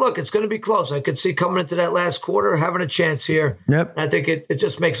 it's going to be close. I could see coming into that last quarter, having a chance here. Yep. I think it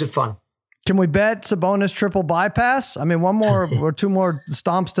just makes it fun. Can we bet Sabonis triple bypass? I mean, one more or 2 more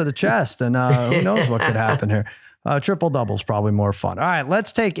stomps to the chest, and who knows what could happen here. Triple double's probably more fun. All right,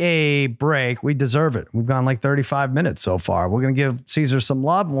 let's take a break. We deserve it. We've gone like 35 minutes so far. We're going to give Caesar some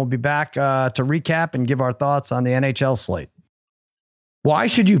love, and we'll be back to recap and give our thoughts on the NHL slate. Why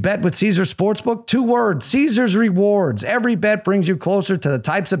should you bet with Caesar Sportsbook? 2 words, Caesar's Rewards. Every bet brings you closer to the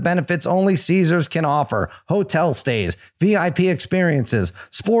types of benefits only Caesars can offer. Hotel stays, VIP experiences,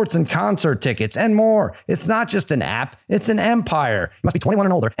 sports and concert tickets, and more. It's not just an app, it's an empire. You must be 21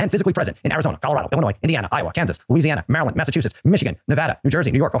 and older and physically present in Arizona, Colorado, Illinois, Indiana, Iowa, Kansas, Louisiana, Maryland, Massachusetts, Michigan, Nevada, New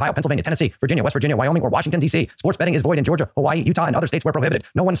Jersey, New York, Ohio, Pennsylvania, Tennessee, Virginia, West Virginia, Wyoming, or Washington, D.C. Sports betting is void in Georgia, Hawaii, Utah, and other states where prohibited.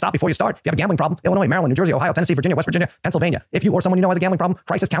 No one stop before you start. If you have a gambling problem, Illinois, Maryland, New Jersey, Ohio, Tennessee, Virginia, West Virginia, Pennsylvania. If you or someone you know has a gambling problem,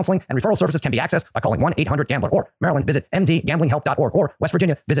 crisis counseling and referral services can be accessed by calling 1-800-GAMBLER. Or Maryland, visit mdgamblinghelp.org. Or West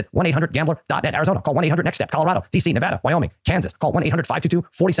Virginia, visit 1-800-GAMBLER.net. Arizona, call 1-800-NEXT-STEP. Colorado, D.C., Nevada, Wyoming, Kansas, call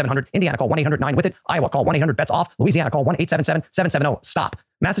 1-800-522-4700. Indiana, call 1-800-9-WITH-IT. Iowa, call 1-800-BETS-OFF. Louisiana, call 1-877-770-STOP.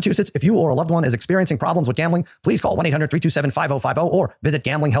 Massachusetts, if you or a loved one is experiencing problems with gambling, please call 1-800-327-5050 or visit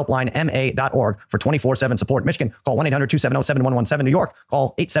gamblinghelplinema.org for 24/7 support. Michigan, call 1-800-270-7117. New York,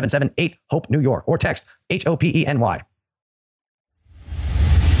 call 877-8-HOPE-NEW YORK or text HOPENY.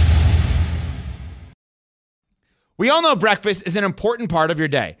 We all know breakfast is an important part of your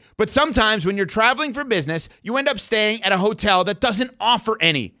day, but sometimes when you're traveling for business, you end up staying at a hotel that doesn't offer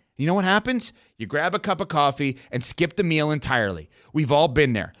any. You know what happens? You grab a cup of coffee and skip the meal entirely. We've all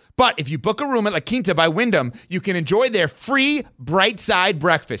been there. But if you book a room at La Quinta by Wyndham, you can enjoy their free Bright Side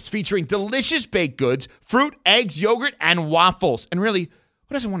breakfast featuring delicious baked goods, fruit, eggs, yogurt, and waffles. And really,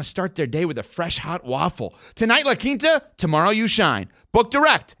 who doesn't want to start their day with a fresh hot waffle? Tonight, La Quinta, tomorrow you shine. Book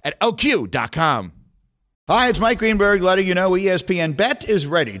direct at lq.com. Hi, it's Mike Greenberg letting you know ESPN Bet is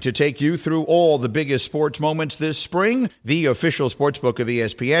ready to take you through all the biggest sports moments this spring. The official sportsbook of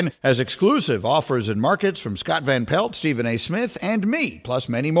ESPN has exclusive offers and markets from Scott Van Pelt, Stephen A. Smith, and me, plus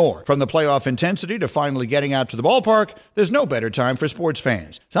many more. From the playoff intensity to finally getting out to the ballpark, there's no better time for sports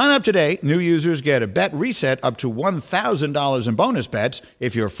fans. Sign up today. New users get a bet reset up to $1,000 in bonus bets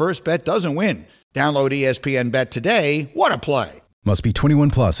if your first bet doesn't win. Download ESPN Bet today. What a play. Must be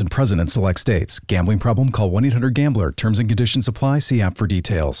 21 plus and present in select states. Gambling problem? Call 1-800-GAMBLER. Terms and conditions apply. See app for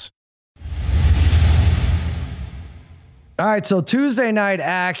details. All right, so Tuesday night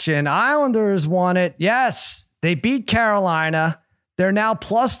action. Islanders won it. Yes, they beat Carolina. They're now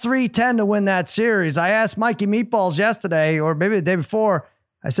plus 310 to win that series. I asked Mikey Meatballs yesterday, or maybe the day before.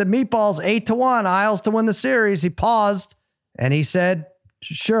 I said, Meatballs 8-1, Isles to win the series. He paused and he said,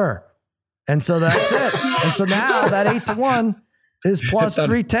 sure. And so that's it. And so now that 8-1 is plus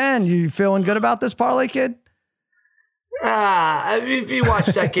 310. You feeling good about this parlay, kid? I mean, if you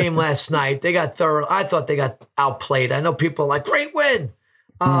watched that game last night, they got thorough. I thought they got outplayed. I know people are like, great win.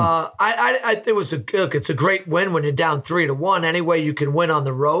 It was it's a great win when you're down 3-1. Any way you can win on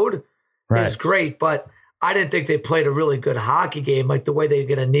the road is great. But I didn't think they played a really good hockey game, like the way they're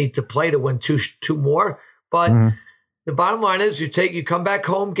going to need to play to win two more. But the bottom line is, you come back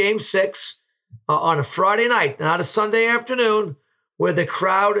home, Game 6 on a Friday night, not a Sunday afternoon, where the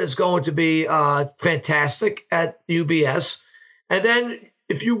crowd is going to be fantastic at UBS. And then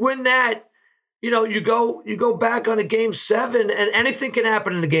if you win that, you go back on a Game 7, and anything can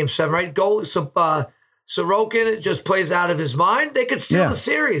happen in a Game 7, right? Sorokin just plays out of his mind. They could steal the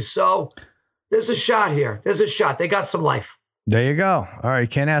series. So there's a shot here. There's a shot. They got some life. There you go. All right,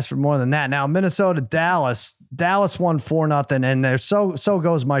 can't ask for more than that. Now Minnesota, Dallas won 4-0, and there so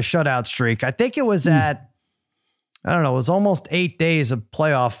goes my shutout streak. I think it was at, I don't know, it was almost 8 days of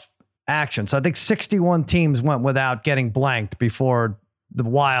playoff action. So I think 61 teams went without getting blanked before the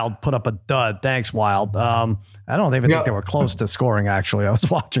Wild put up a dud. Thanks, Wild. I don't even think they were close to scoring, actually. I was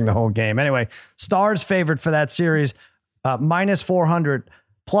watching the whole game. Anyway, Stars favored for that series, minus 400,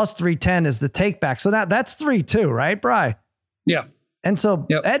 plus 310 is the take back. So that's 3-2, right, Bri? Yeah. And so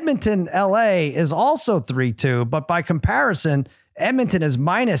Edmonton, LA is also 3-2, but by comparison, Edmonton is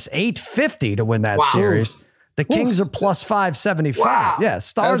minus 850 to win that series. The Kings are plus 575. Wow. Yeah.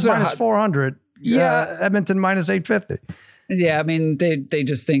 Stars minus 400. Yeah. Edmonton minus 850. Yeah. I mean, they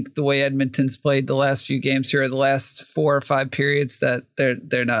just think the way Edmonton's played the last few games here, the last 4 or 5 periods, that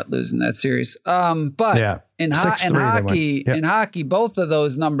they're not losing that series. But in hockey, both of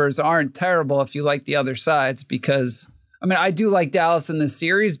those numbers aren't terrible if you like the other sides, because I mean, I do like Dallas in this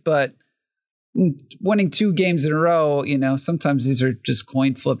series, but winning 2 games in a row, sometimes these are just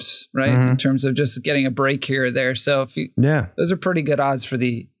coin flips, right? In terms of just getting a break here or there. So those are pretty good odds for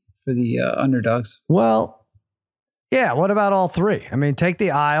the underdogs. Well, yeah. What about all 3? I mean, take the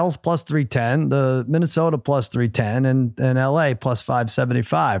Isles plus 310, the Minnesota plus 310, and LA plus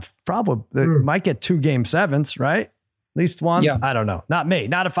 575. Probably might get 2 Game 7s, right? At least one? Yeah. I don't know. Not me.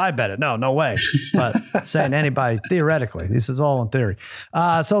 Not if I bet it. No way. But saying anybody, theoretically. This is all in theory.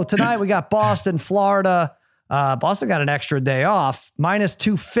 So tonight we got Boston, Florida. Boston got an extra day off. Minus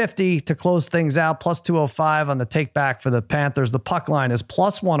 250 to close things out. Plus 205 on the take back for the Panthers. The puck line is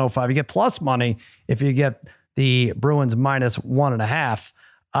plus 105. You get plus money if you get the Bruins minus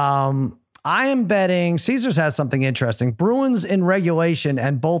 1.5. I am betting Caesars has something interesting. Bruins in regulation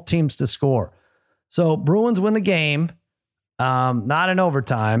and both teams to score. So Bruins win the game. Not in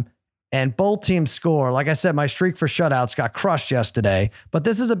overtime, and both teams score. Like I said, my streak for shutouts got crushed yesterday, but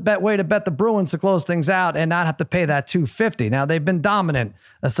this is a way to bet the Bruins to close things out and not have to pay that $250. Now they've been dominant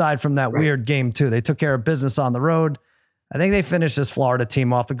aside from that weird game too. They took care of business on the road. I think they finished this Florida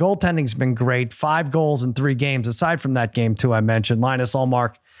team off. The goaltending's been great. 5 goals in 3 games. Aside from that game too, I mentioned Linus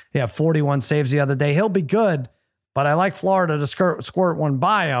Ullmark. 41 saves the other day. He'll be good, but I like Florida to squirt one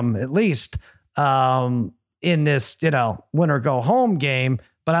by him at least. In this, win or go home game,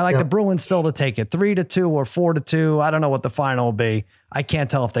 but I like the Bruins still to take it 3-2 or 4-2. I don't know what the final will be. I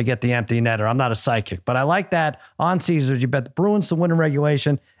can't tell if they get the empty netter. I'm not a psychic, but I like that on Caesars. You bet the Bruins to win in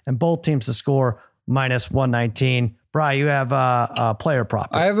regulation and both teams to score minus 119. Bri, you have a player prop.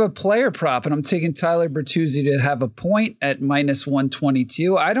 I have a player prop, and I'm taking Tyler Bertuzzi to have a point at minus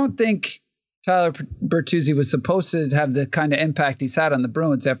 122. I don't think Tyler Bertuzzi was supposed to have the kind of impact he's had on the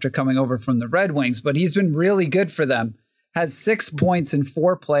Bruins after coming over from the Red Wings, but he's been really good for them. Has 6 points in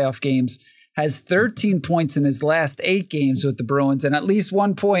 4 playoff games, has 13 points in his last 8 games with the Bruins, and at least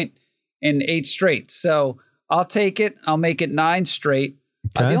 1 point in 8 straight. So I'll take it. I'll make it 9 straight.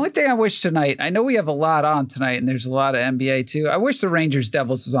 Okay. The only thing I wish tonight, I know we have a lot on tonight, and there's a lot of NBA too. I wish the Rangers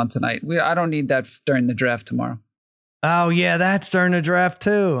Devils was on tonight. I don't need that during the draft tomorrow. Oh, yeah, that's during the draft,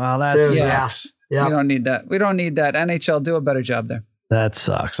 too. Oh, that sucks. Yeah. We don't need that. We don't need that. NHL, do a better job there. That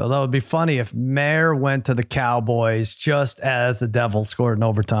sucks. Although it would be funny if Mayer went to the Cowboys just as the Devils scored an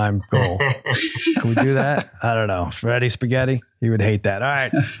overtime goal. Can we do that? I don't know. Freddie Spaghetti, he would hate that. All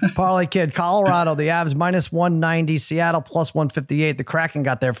right. Parlay Kid, Colorado, the Avs minus 190, Seattle plus 158. The Kraken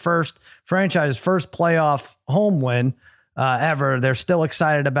got their franchise first playoff home win. ever. They're still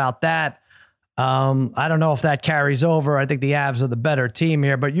excited about that. I don't know if that carries over. I think the Avs are the better team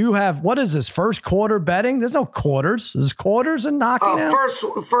here, but you have, what is this, first quarter betting? There's no quarters. There's quarters and knocking out?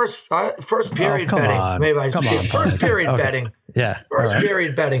 First period betting. On. Maybe I come on, first period okay. betting. Yeah. First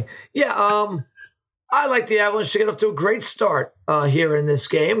period betting. Yeah. I like the Avalanche to get off to a great start here in this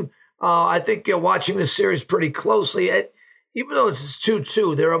game. I think you're watching this series pretty closely. Even though it's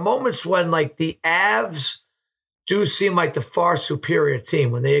 2-2, there are moments when like the Avs do seem like the far superior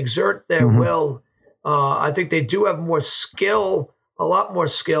team. When they exert their will, I think they do have more skill, a lot more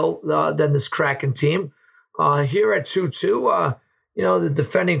skill than this Kraken team. Here at 2-2, the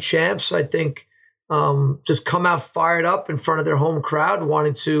defending champs, I think, just come out fired up in front of their home crowd,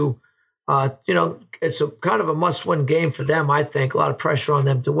 wanting to, it's a kind of a must-win game for them, I think. A lot of pressure on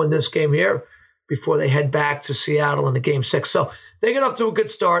them to win this game here before they head back to Seattle in the Game 6. So they get off to a good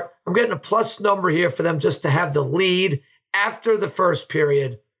start. I'm getting a plus number here for them just to have the lead after the first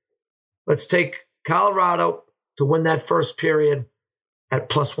period. Let's take Colorado to win that first period at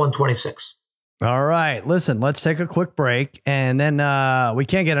plus 126. All right. Listen, let's take a quick break. And then we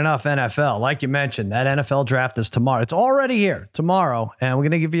can't get enough NFL. Like you mentioned, that NFL draft is tomorrow. It's already here tomorrow. And we're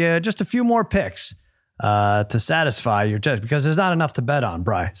going to give you just a few more picks to satisfy your judge, because there's not enough to bet on,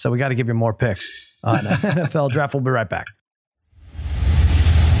 Bri. So we got to give you more picks on NFL draft. We'll be right back.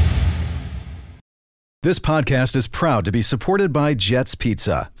 This podcast is proud to be supported by Jets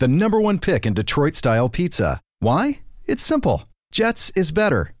Pizza, the #1 pick in Detroit-style pizza. Why? It's simple. Jets is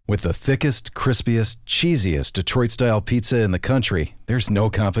better. With the thickest, crispiest, cheesiest Detroit-style pizza in the country, there's no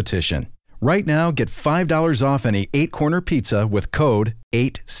competition. Right now, get $5 off any 8-corner pizza with code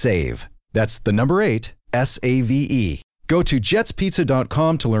 8SAVE. That's the number 8, SAVE. Go to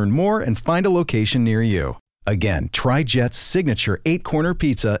jetspizza.com to learn more and find a location near you. Again, try Jet's signature 8-corner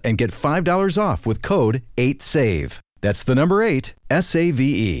pizza and get $5 off with code 8SAVE. That's the number 8,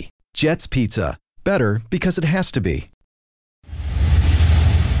 SAVE. Jet's Pizza. Better because it has to be.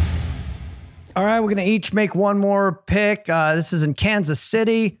 All right, we're going to each make one more pick. This is in Kansas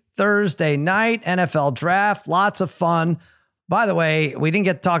City, Thursday night, NFL draft. Lots of fun. By the way, we didn't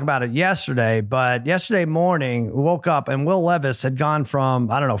get to talk about it yesterday, but yesterday morning, we woke up and Will Levis had gone from,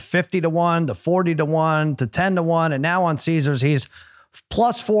 50-1 to 40-1 to 10-1. And now on Caesars, he's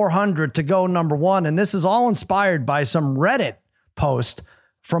plus 400 to go number one. And this is all inspired by some Reddit post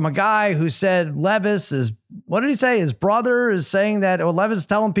from a guy who said Levis is, what did he say? His brother is saying that, or Levis is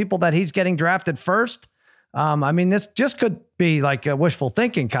telling people that he's getting drafted first. This just could be like a wishful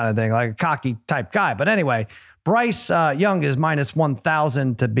thinking kind of thing, like a cocky type guy. But anyway, Bryce Young is minus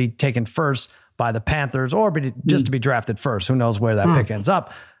 1,000 to be taken first by the Panthers, or just to be drafted first. Who knows where that pick ends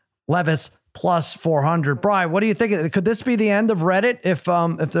up? Levis plus 400. Brian, what do you think? Could this be the end of Reddit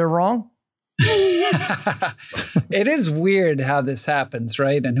if they're wrong? It is weird how this happens,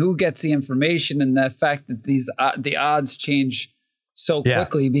 right? And who gets the information, and the fact that the odds change so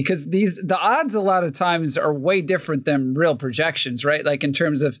quickly, because the odds a lot of times are way different than real projections, right? Like in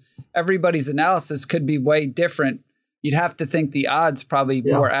terms of everybody's analysis could be way different. You'd have to think the odds probably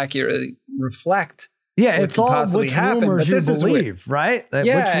more accurately reflect. Yeah, it's all which rumors you believe, right?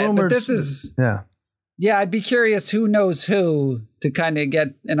 Yeah, which rumors, but this is I'd be curious who knows who to kind of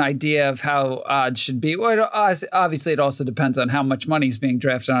get an idea of how odds should be. Well, obviously, it also depends on how much money is being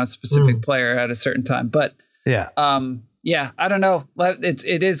drafted on a specific player at a certain time. But I don't know.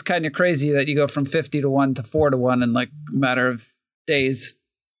 It is kind of crazy that you go from 50-1 to 4-1 in like a matter of days.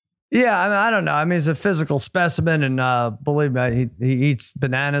 Yeah, I don't know. He's a physical specimen, and believe me, he eats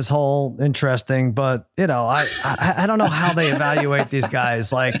bananas whole. Interesting, but I don't know how they evaluate these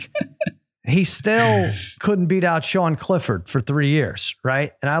guys. Like, he still couldn't beat out Sean Clifford for 3 years,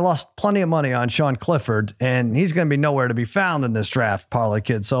 right? And I lost plenty of money on Sean Clifford, and he's going to be nowhere to be found in this draft, parlay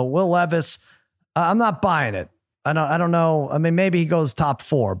kid. So Will Levis, I'm not buying it. I don't know. Maybe he goes top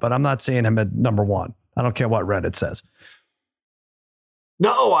 4, but I'm not seeing him at number 1. I don't care what Reddit says.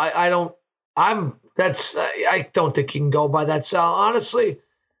 No, I don't. I don't think you can go by that, Sal. Honestly,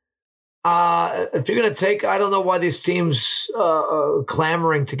 if you're going to take, I don't know why these teams are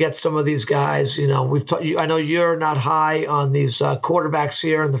clamoring to get some of these guys. I know you're not high on these quarterbacks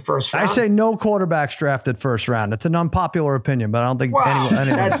here in the first round. I say no quarterbacks drafted first round. It's an unpopular opinion, but I don't think anyone.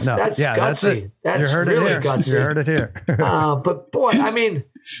 That's gutsy. That's really gutsy. You heard it here. But boy,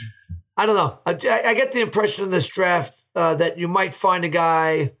 I don't know. I get the impression in this draft that you might find a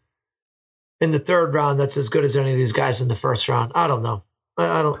guy in the third round that's as good as any of these guys in the first round. I don't know.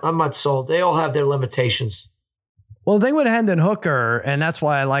 I'm not sold. They all have their limitations. Well, the thing with Hendon Hooker, and that's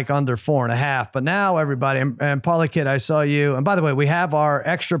why I like under 4.5. But now everybody, and Parlay Kid, I saw you. And by the way, we have our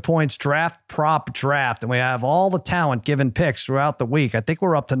extra points draft prop draft, and we have all the talent given picks throughout the week. I think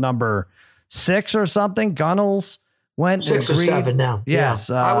we're up to number 6 or something. Gunnels went 6 or 7 now. Yes,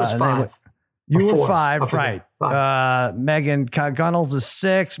 I was 5. You were 5, right? 5. Megan Gunnels is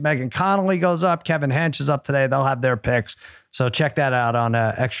 6. Megan Connolly goes up. Kevin Hench is up today. They'll have their picks, so check that out on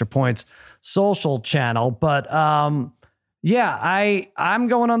Extra Points social channel. But I'm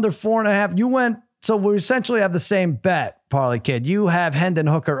going under 4.5. You went, so we essentially have the same bet, Parlay Kid. You have Hendon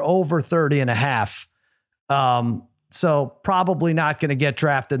Hooker over 30.5. So probably not going to get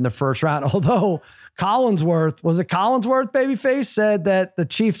drafted in the first round. Although Collinsworth, Babyface, said that the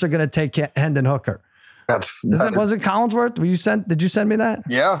Chiefs are going to take Hendon Hooker. Was it Collinsworth? Did you send me that?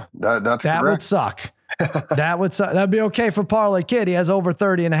 Yeah, that would suck. That would suck. That'd be okay for Parlay Kid. He has over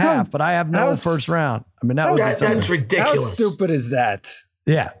 30.5, but I have no first round. I mean, that's ridiculous. How stupid is that?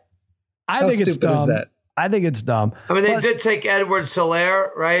 Yeah. I think it's dumb. I think it's dumb. I mean, they did take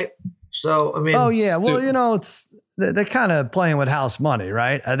Edwards-Helaire, right? So, I mean. Oh, yeah. Well, they're kind of playing with house money,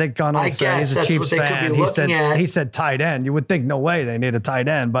 right? I think Gunnels said he's a Chiefs fan. He said tight end. You would think no way they need a tight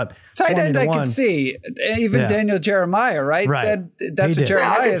end, but tight end I could see. Even Daniel Jeremiah, right? Said that's what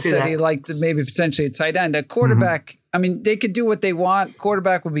Jeremiah said. He liked maybe potentially a tight end. A quarterback, I mean, they could do what they want.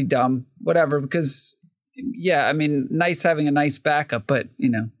 Quarterback would be dumb, whatever, because I mean, nice having a nice backup, but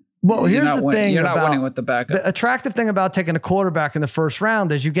well, here's the thing. You're not winning with the backup. The attractive thing about taking a quarterback in the first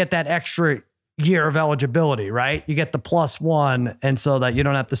round is you get that extra year of eligibility, right? You get the +1, and so that you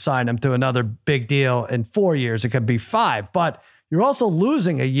don't have to sign him to another big deal in 4 years. It could be 5, but you're also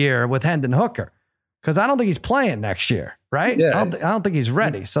losing a year with Hendon Hooker because I don't think he's playing next year, right? Yeah, I don't think he's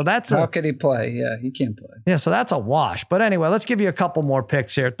ready. So how could he play? Yeah, he can't play. Yeah, so that's a wash. But anyway, let's give you a couple more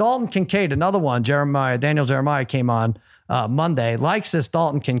picks here. Dalton Kincaid, another one. Daniel Jeremiah came on Monday. Likes this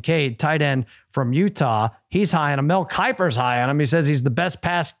Dalton Kincaid, tight end from Utah. He's high on him. Mel Kiper's high on him. He says he's the best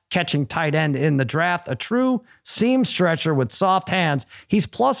pass-catching tight end in the draft. A true seam stretcher with soft hands. He's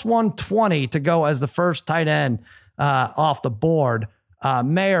 +120 to go as the first tight end off the board.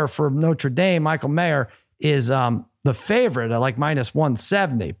 Mayer for Notre Dame, Michael Mayer, is the favorite at like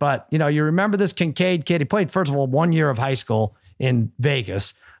 -170. But, you remember this Kincaid kid. He played, first of all, 1 year of high school in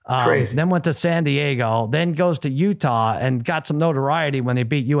Vegas. Then went to San Diego, then goes to Utah and got some notoriety when they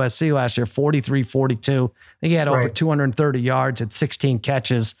beat USC last year, 43-42. I think he had over 230 yards at 16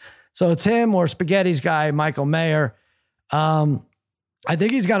 catches. So it's him or Spaghetti's guy, Michael Mayer. I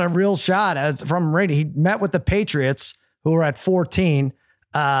think he's got a real shot from rating. He met with the Patriots, who are at 14.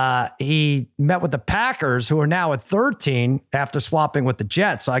 He met with the Packers, who are now at 13 after swapping with the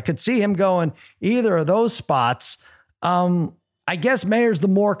Jets. So I could see him going either of those spots. I guess Mayer's the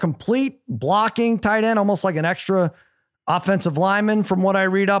more complete blocking tight end, almost like an extra offensive lineman from what I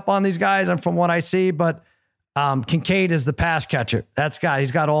read up on these guys and from what I see. But Kincaid is the pass catcher.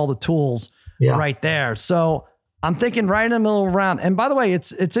 He's got all the tools right there. So I'm thinking right in the middle of the round. And by the way,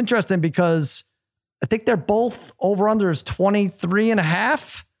 it's interesting because I think they're both over under is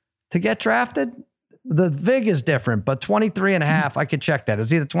 23.5 to get drafted. The VIG is different, but 23.5, I could check that. It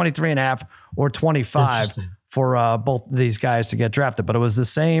was either 23.5 or 25 for both of these guys to get drafted, but it was the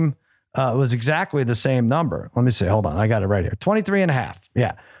same. It was exactly the same number. Let me see. Hold on. I got it right here. 23.5.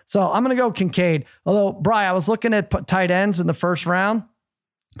 Yeah. So I'm going to go Kincaid. Although, Bri, I was looking at tight ends in the first round.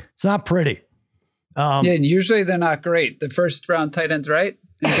 It's not pretty. Usually they're not great. The first round tight ends, right?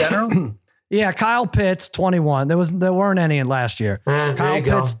 In general. Yeah. Kyle Pitts, 21. There weren't any in last year. Kyle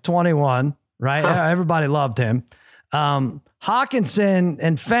Pitts, 21. Right. Everybody loved him. Hawkinson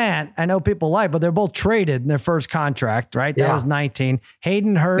and Fant, I know people like, but they're both traded in their first contract, right? That was 19.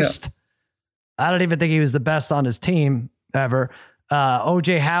 Hayden Hurst, I don't even think he was the best on his team ever.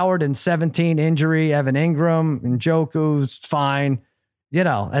 OJ Howard in 17, injury. Evan Ingram, Njoku's fine,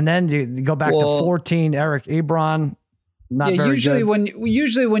 and then you go back to 14, Eric Ebron. Not very good.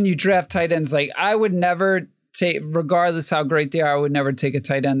 Usually when you draft tight ends, like I would never take, regardless how great they are, I would never take a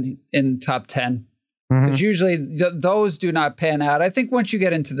tight end in top 10. Because usually those do not pan out. I think once you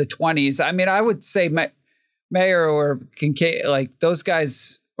get into the 20s, I mean, I would say Mayer or Kincaid, like those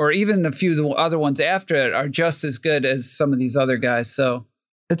guys, or even a few of the other ones after it, are just as good as some of these other guys. So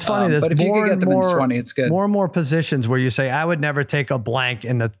It's funny. There's but if you could get them in 20, it's good. More and more positions where you say, I would never take a blank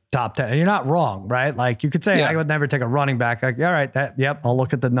in the top 10. And you're not wrong, right? Like you could say, I would never take a running back. Like, all right, I'll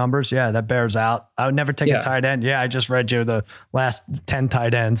look at the numbers. Yeah, that bears out. I would never take a tight end. Yeah, I just read you the last 10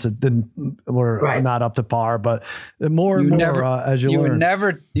 tight ends that were not up to par. But more and more as you learn.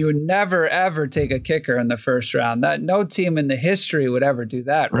 You would never, ever take a kicker in the first round. That no team in the history would ever do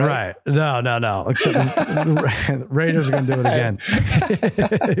that, right? Right. No. Raiders are going to do it again.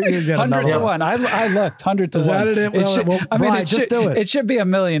 100 to 1. I looked 100 to 1. Just do it. It should be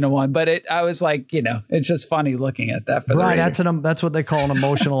 1,000,000 to 1, but I was like, it's just funny looking at that for the Raiders. That's what they call an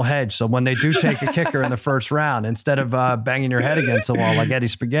emotional hedge. So when they do take a kicker in the first round, instead of banging your head against the wall like Eddie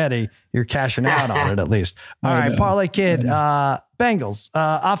Spaghetti, you're cashing out on it at least. All right, Parlay Kid, Bengals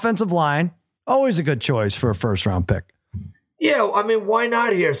offensive line, always a good choice for a first round pick. Yeah, I mean, why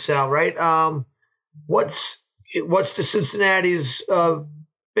not here, Sal? Right? What's the Cincinnati's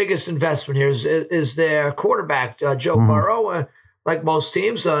biggest investment here is their quarterback, Joe Burrow. Like most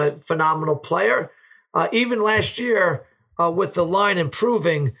teams, a phenomenal player. Even last year, with the line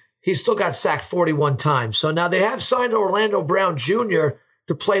improving, he still got sacked 41 times. So now they have signed Orlando Brown Jr.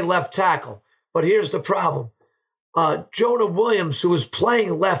 to play left tackle. But here's the problem. Jonah Williams, who was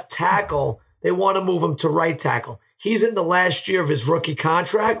playing left tackle, they want to move him to right tackle. He's in the last year of his rookie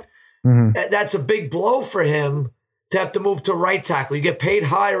contract. That's a big blow for him to have to move to right tackle. You get paid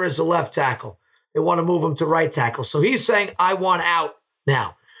higher as a left tackle. They want to move him to right tackle. So he's saying, I want out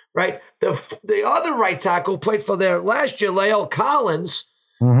now, right? The other right tackle played for their last year, Lael Collins.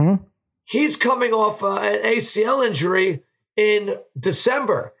 He's coming off an ACL injury in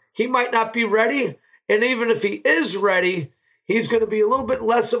December. He might not be ready. And even if he is ready, he's going to be a little bit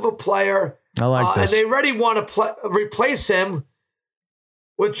less of a player. I like this. And they already want to replace him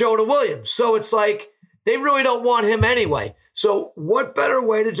with Jonah Williams. So it's like they really don't want him anyway. So what better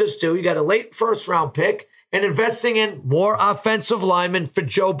way to just do? You got a late first round pick and investing in more offensive linemen for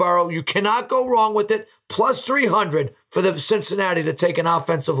Joe Burrow. You cannot go wrong with it. Plus 300 for the Cincinnati to take an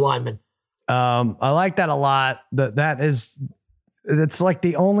offensive lineman. I like that a lot. It's like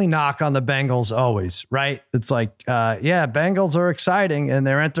the only knock on the Bengals always, right? It's like, Bengals are exciting and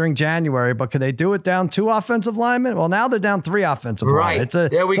they're entering January, but could they do it down 2 offensive linemen? Well, now they're down 3 offensive linemen.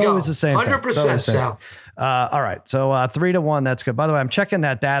 There we go. Always the same 100%, Sal. All right. So 3 to 1. That's good. By the way, I'm checking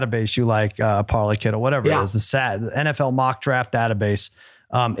that database you like, Parlay Kid, or whatever it is, the NFL mock draft database.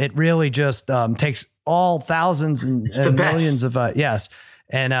 It really just takes all thousands and millions of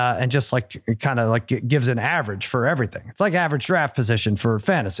and just like kind of like gives an average for everything. It's like average draft position for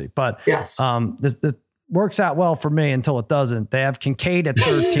fantasy, but this works out well for me until it doesn't. They have Kincaid at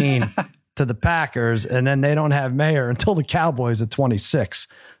 13 to the Packers, and then they don't have Mayer until the Cowboys at 26.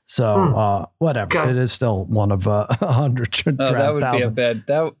 So whatever, it is still one of 100 draft that would thousand. be a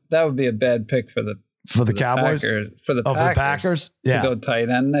bad that would be a bad pick for the Cowboys, for the Packers to go tight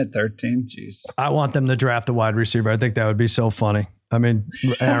end at 13. Jeez, I want them to draft a wide receiver. I think that would be so funny. I mean,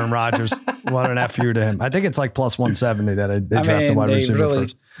 Aaron Rodgers, what an FU to him. I think it's like plus 170 that they draft a wide receiver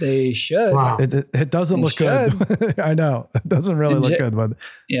first. They should. Wow. It doesn't look good. I know. It doesn't really look good. But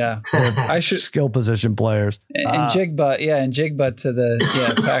I should skill position players. And Jigba to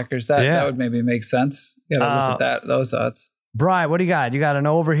the Packers. That would maybe make sense. You gotta look at those odds. Brian, what do you got? You got an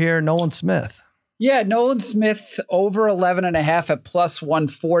over here, Nolan Smith. Yeah, Nolan Smith over 11.5 at plus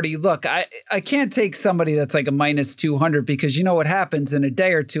 140. Look, I can't take somebody that's like a minus 200 because you know what happens in a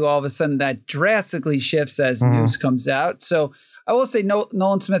day or two, all of a sudden that drastically shifts as news comes out. So I will say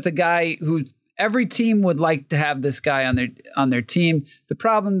Nolan Smith, a guy who every team would like to have this guy on their team. The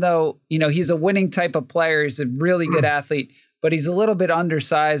problem though, he's a winning type of player. He's a really good athlete, but he's a little bit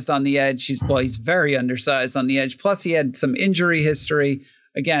undersized on the edge. He's very undersized on the edge. Plus he had some injury history.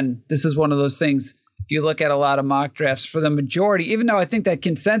 Again, this is one of those things, if you look at a lot of mock drafts, for the majority, even though I think that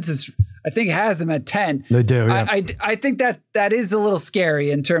consensus, I think has him at 10. They do, yeah. I think that is a little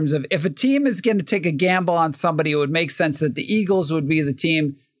scary in terms of if a team is going to take a gamble on somebody, it would make sense that the Eagles would be the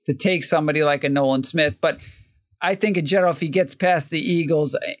team to take somebody like a Nolan Smith. But I think in general, if he gets past the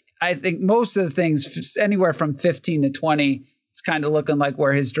Eagles, I think most of the things, anywhere from 15 to 20, it's kind of looking like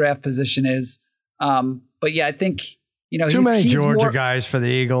where his draft position is. But yeah, I think... too many Georgia guys for the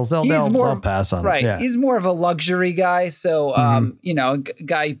Eagles. They'll pass on. Right. Yeah. He's more of a luxury guy. So, a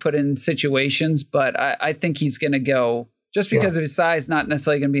guy you put in situations, but I think he's going to go just because of his size, not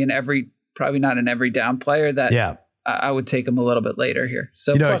necessarily going to be probably not an every down player that I would take him a little bit later here.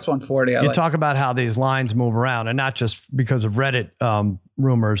 So plus 140. You talk about how these lines move around and not just because of Reddit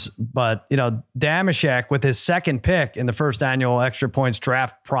rumors, but Damashek with his second pick in the first annual extra points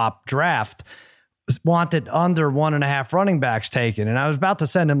draft wanted under 1.5 running backs taken. And I was about to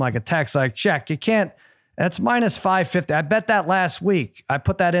send him like a text, like, check, you can't, that's minus 550. I bet that last week. I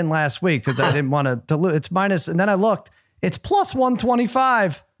put that in last week because I didn't want to lose. It's minus, and then I looked, it's plus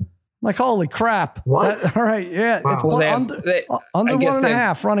 125. I'm like, holy crap. What? All right. Yeah. Wow. It's Well, under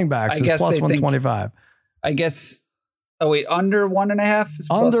 1.5 running backs is plus 125. I guess. Oh wait, under 1.5 is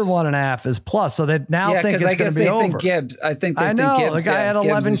plus? Under 1.5 is plus. So they now think it's going to be over. Gibbs. I think I know Gibbs, the guy had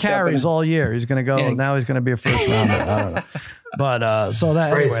 11 carries all year. He's going to go. Yeah. Now he's going to be a first rounder. I don't know. But so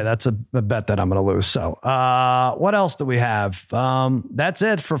that anyway, that's a bet that I'm going to lose. So what else do we have? That's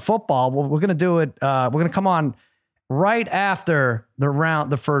it for football. We're going to do it. We're going to come on right after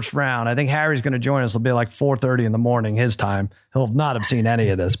the first round. I think Harry's going to join us. It'll be like 4:30 in the morning his time. He'll not have seen any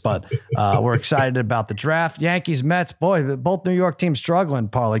of this, but we're excited about the draft. Yankees, Mets, boy, both New York teams struggling.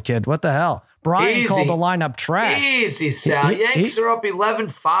 Parlay Kid, what the hell? Brian called the lineup trash. Easy, Sal. Yankees are up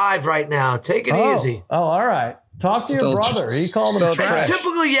 11-5 right now. Take it easy. Oh, all right. Talk to your brother. He called them trash. It's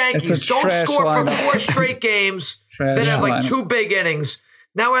typical Yankees. Don't score for 4 straight games. Then have like 2 big innings.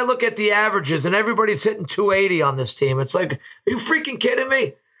 Now I look at the averages and everybody's hitting 280 on this team. It's like, are you freaking kidding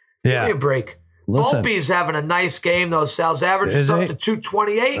me? Yeah. Give me a break. Listen. Volpe's having a nice game, though. Sal's average is up to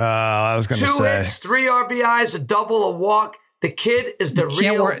 228. I was going to say. 2 hits, 3 RBIs, a double, a walk. The kid is the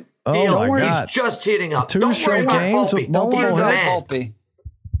real deal. Oh my God. He's just heating up. 2 Don't worry straight about games with Volpe. multiple He's the hits. man.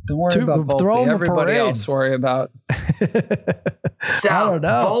 Don't worry about Volpe. Everybody else worry about. Sal, I don't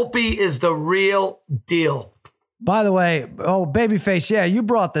know. Volpe is the real deal. By the way, Babyface, yeah, you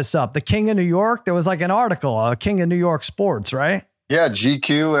brought this up. The King of New York. There was like an article, King of New York Sports, right? Yeah,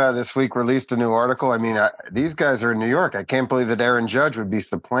 GQ this week released a new article. I mean, these guys are in New York. I can't believe that Aaron Judge would be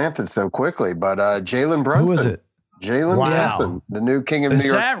supplanted so quickly. But Jalen Brunson. Who is it? Jalen Brunson, the new King of New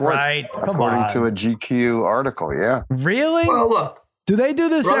York Sports. Right? According to a GQ article, yeah. Really? Well, look. Do they do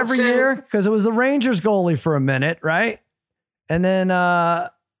this every Brunson, year? Because it was the Rangers goalie for a minute, right? And then,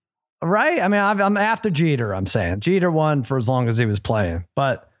 right? I mean, I'm after Jeter, I'm saying. Jeter won for as long as he was playing.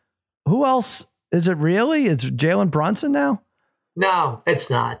 But who else? Is it really? It's Jalen Brunson now? No,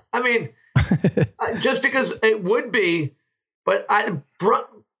 it's not. I mean, just because it would be, but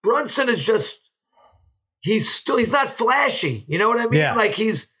Brunson is just, he's not flashy. You know what I mean? Yeah. Like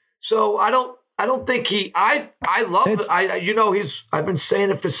I don't think I love I've been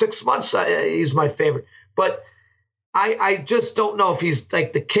saying it for 6 months. He's my favorite, but I just don't know if he's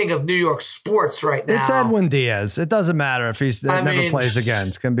like the king of New York sports right now. It's Edwin Diaz. It doesn't matter if he's never plays again.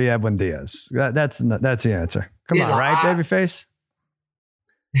 It's going to be Edwin Diaz. That's the answer. Come on, right, Babyface?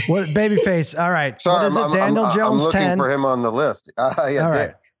 What Babyface? All right. Sorry, what is it? Daniel Jones, I'm looking 10. for him on the list. Yeah, all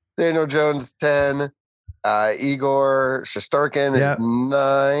right. Daniel Jones, 10. Igor Shesterkin is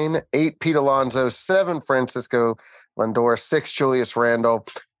 9. 8, Pete Alonso. 7, Francisco Lindor. 6, Julius Randle.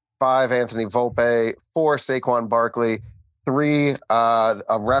 5, Anthony Volpe. 4, Saquon Barkley. 3,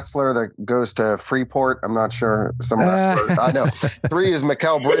 a wrestler that goes to Freeport. I'm not sure. Some wrestler. I know. 3 is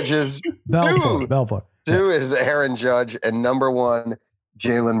Mikal Bridges. Belport. 2 is Aaron Judge. And number 1,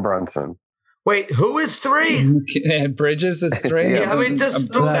 Jalen Brunson. Wait, who is 3? And Bridges is 3. Yeah, I mean,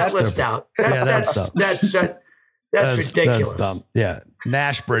 just throw that list out. That's ridiculous. That's dumb. Yeah,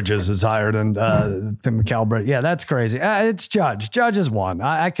 Nash Bridges is higher than Mikal Bridges. Yeah, that's crazy. It's Judge. Judge is 1.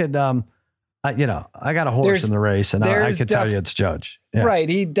 I could, I got a horse in the race, and I could tell you it's Judge. Yeah. Right,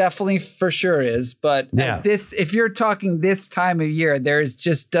 he definitely for sure is. But if you're talking this time of year, there's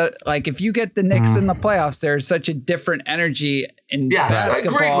just like if you get the Knicks in the playoffs, there's such a different energy in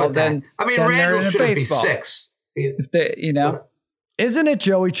basketball than Randall should be 6. Isn't it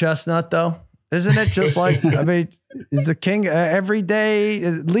Joey Chestnut though? Isn't it just like he's the king every day,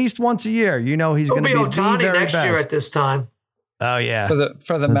 at least once a year? You know he's going to be Ohtani the very next best. year at this time. Oh yeah,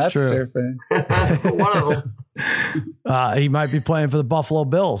 for the Mets. Or one of them. He might be playing for the Buffalo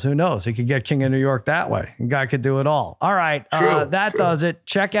Bills. Who knows? He could get King of New York that way. The guy could do it all. All right, that does it.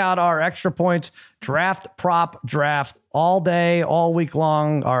 Check out our Extra Points draft prop draft all day, all week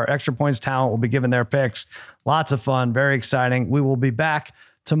long. Our Extra Points talent will be giving their picks. Lots of fun. Very exciting. We will be back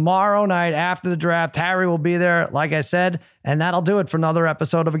tomorrow night after the draft. Harry will be there, like I said, and that'll do it for another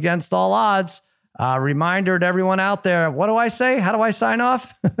episode of Against All Odds. Reminder to everyone out there, what do I say? How do I sign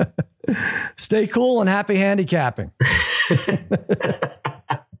off? Stay cool and happy handicapping.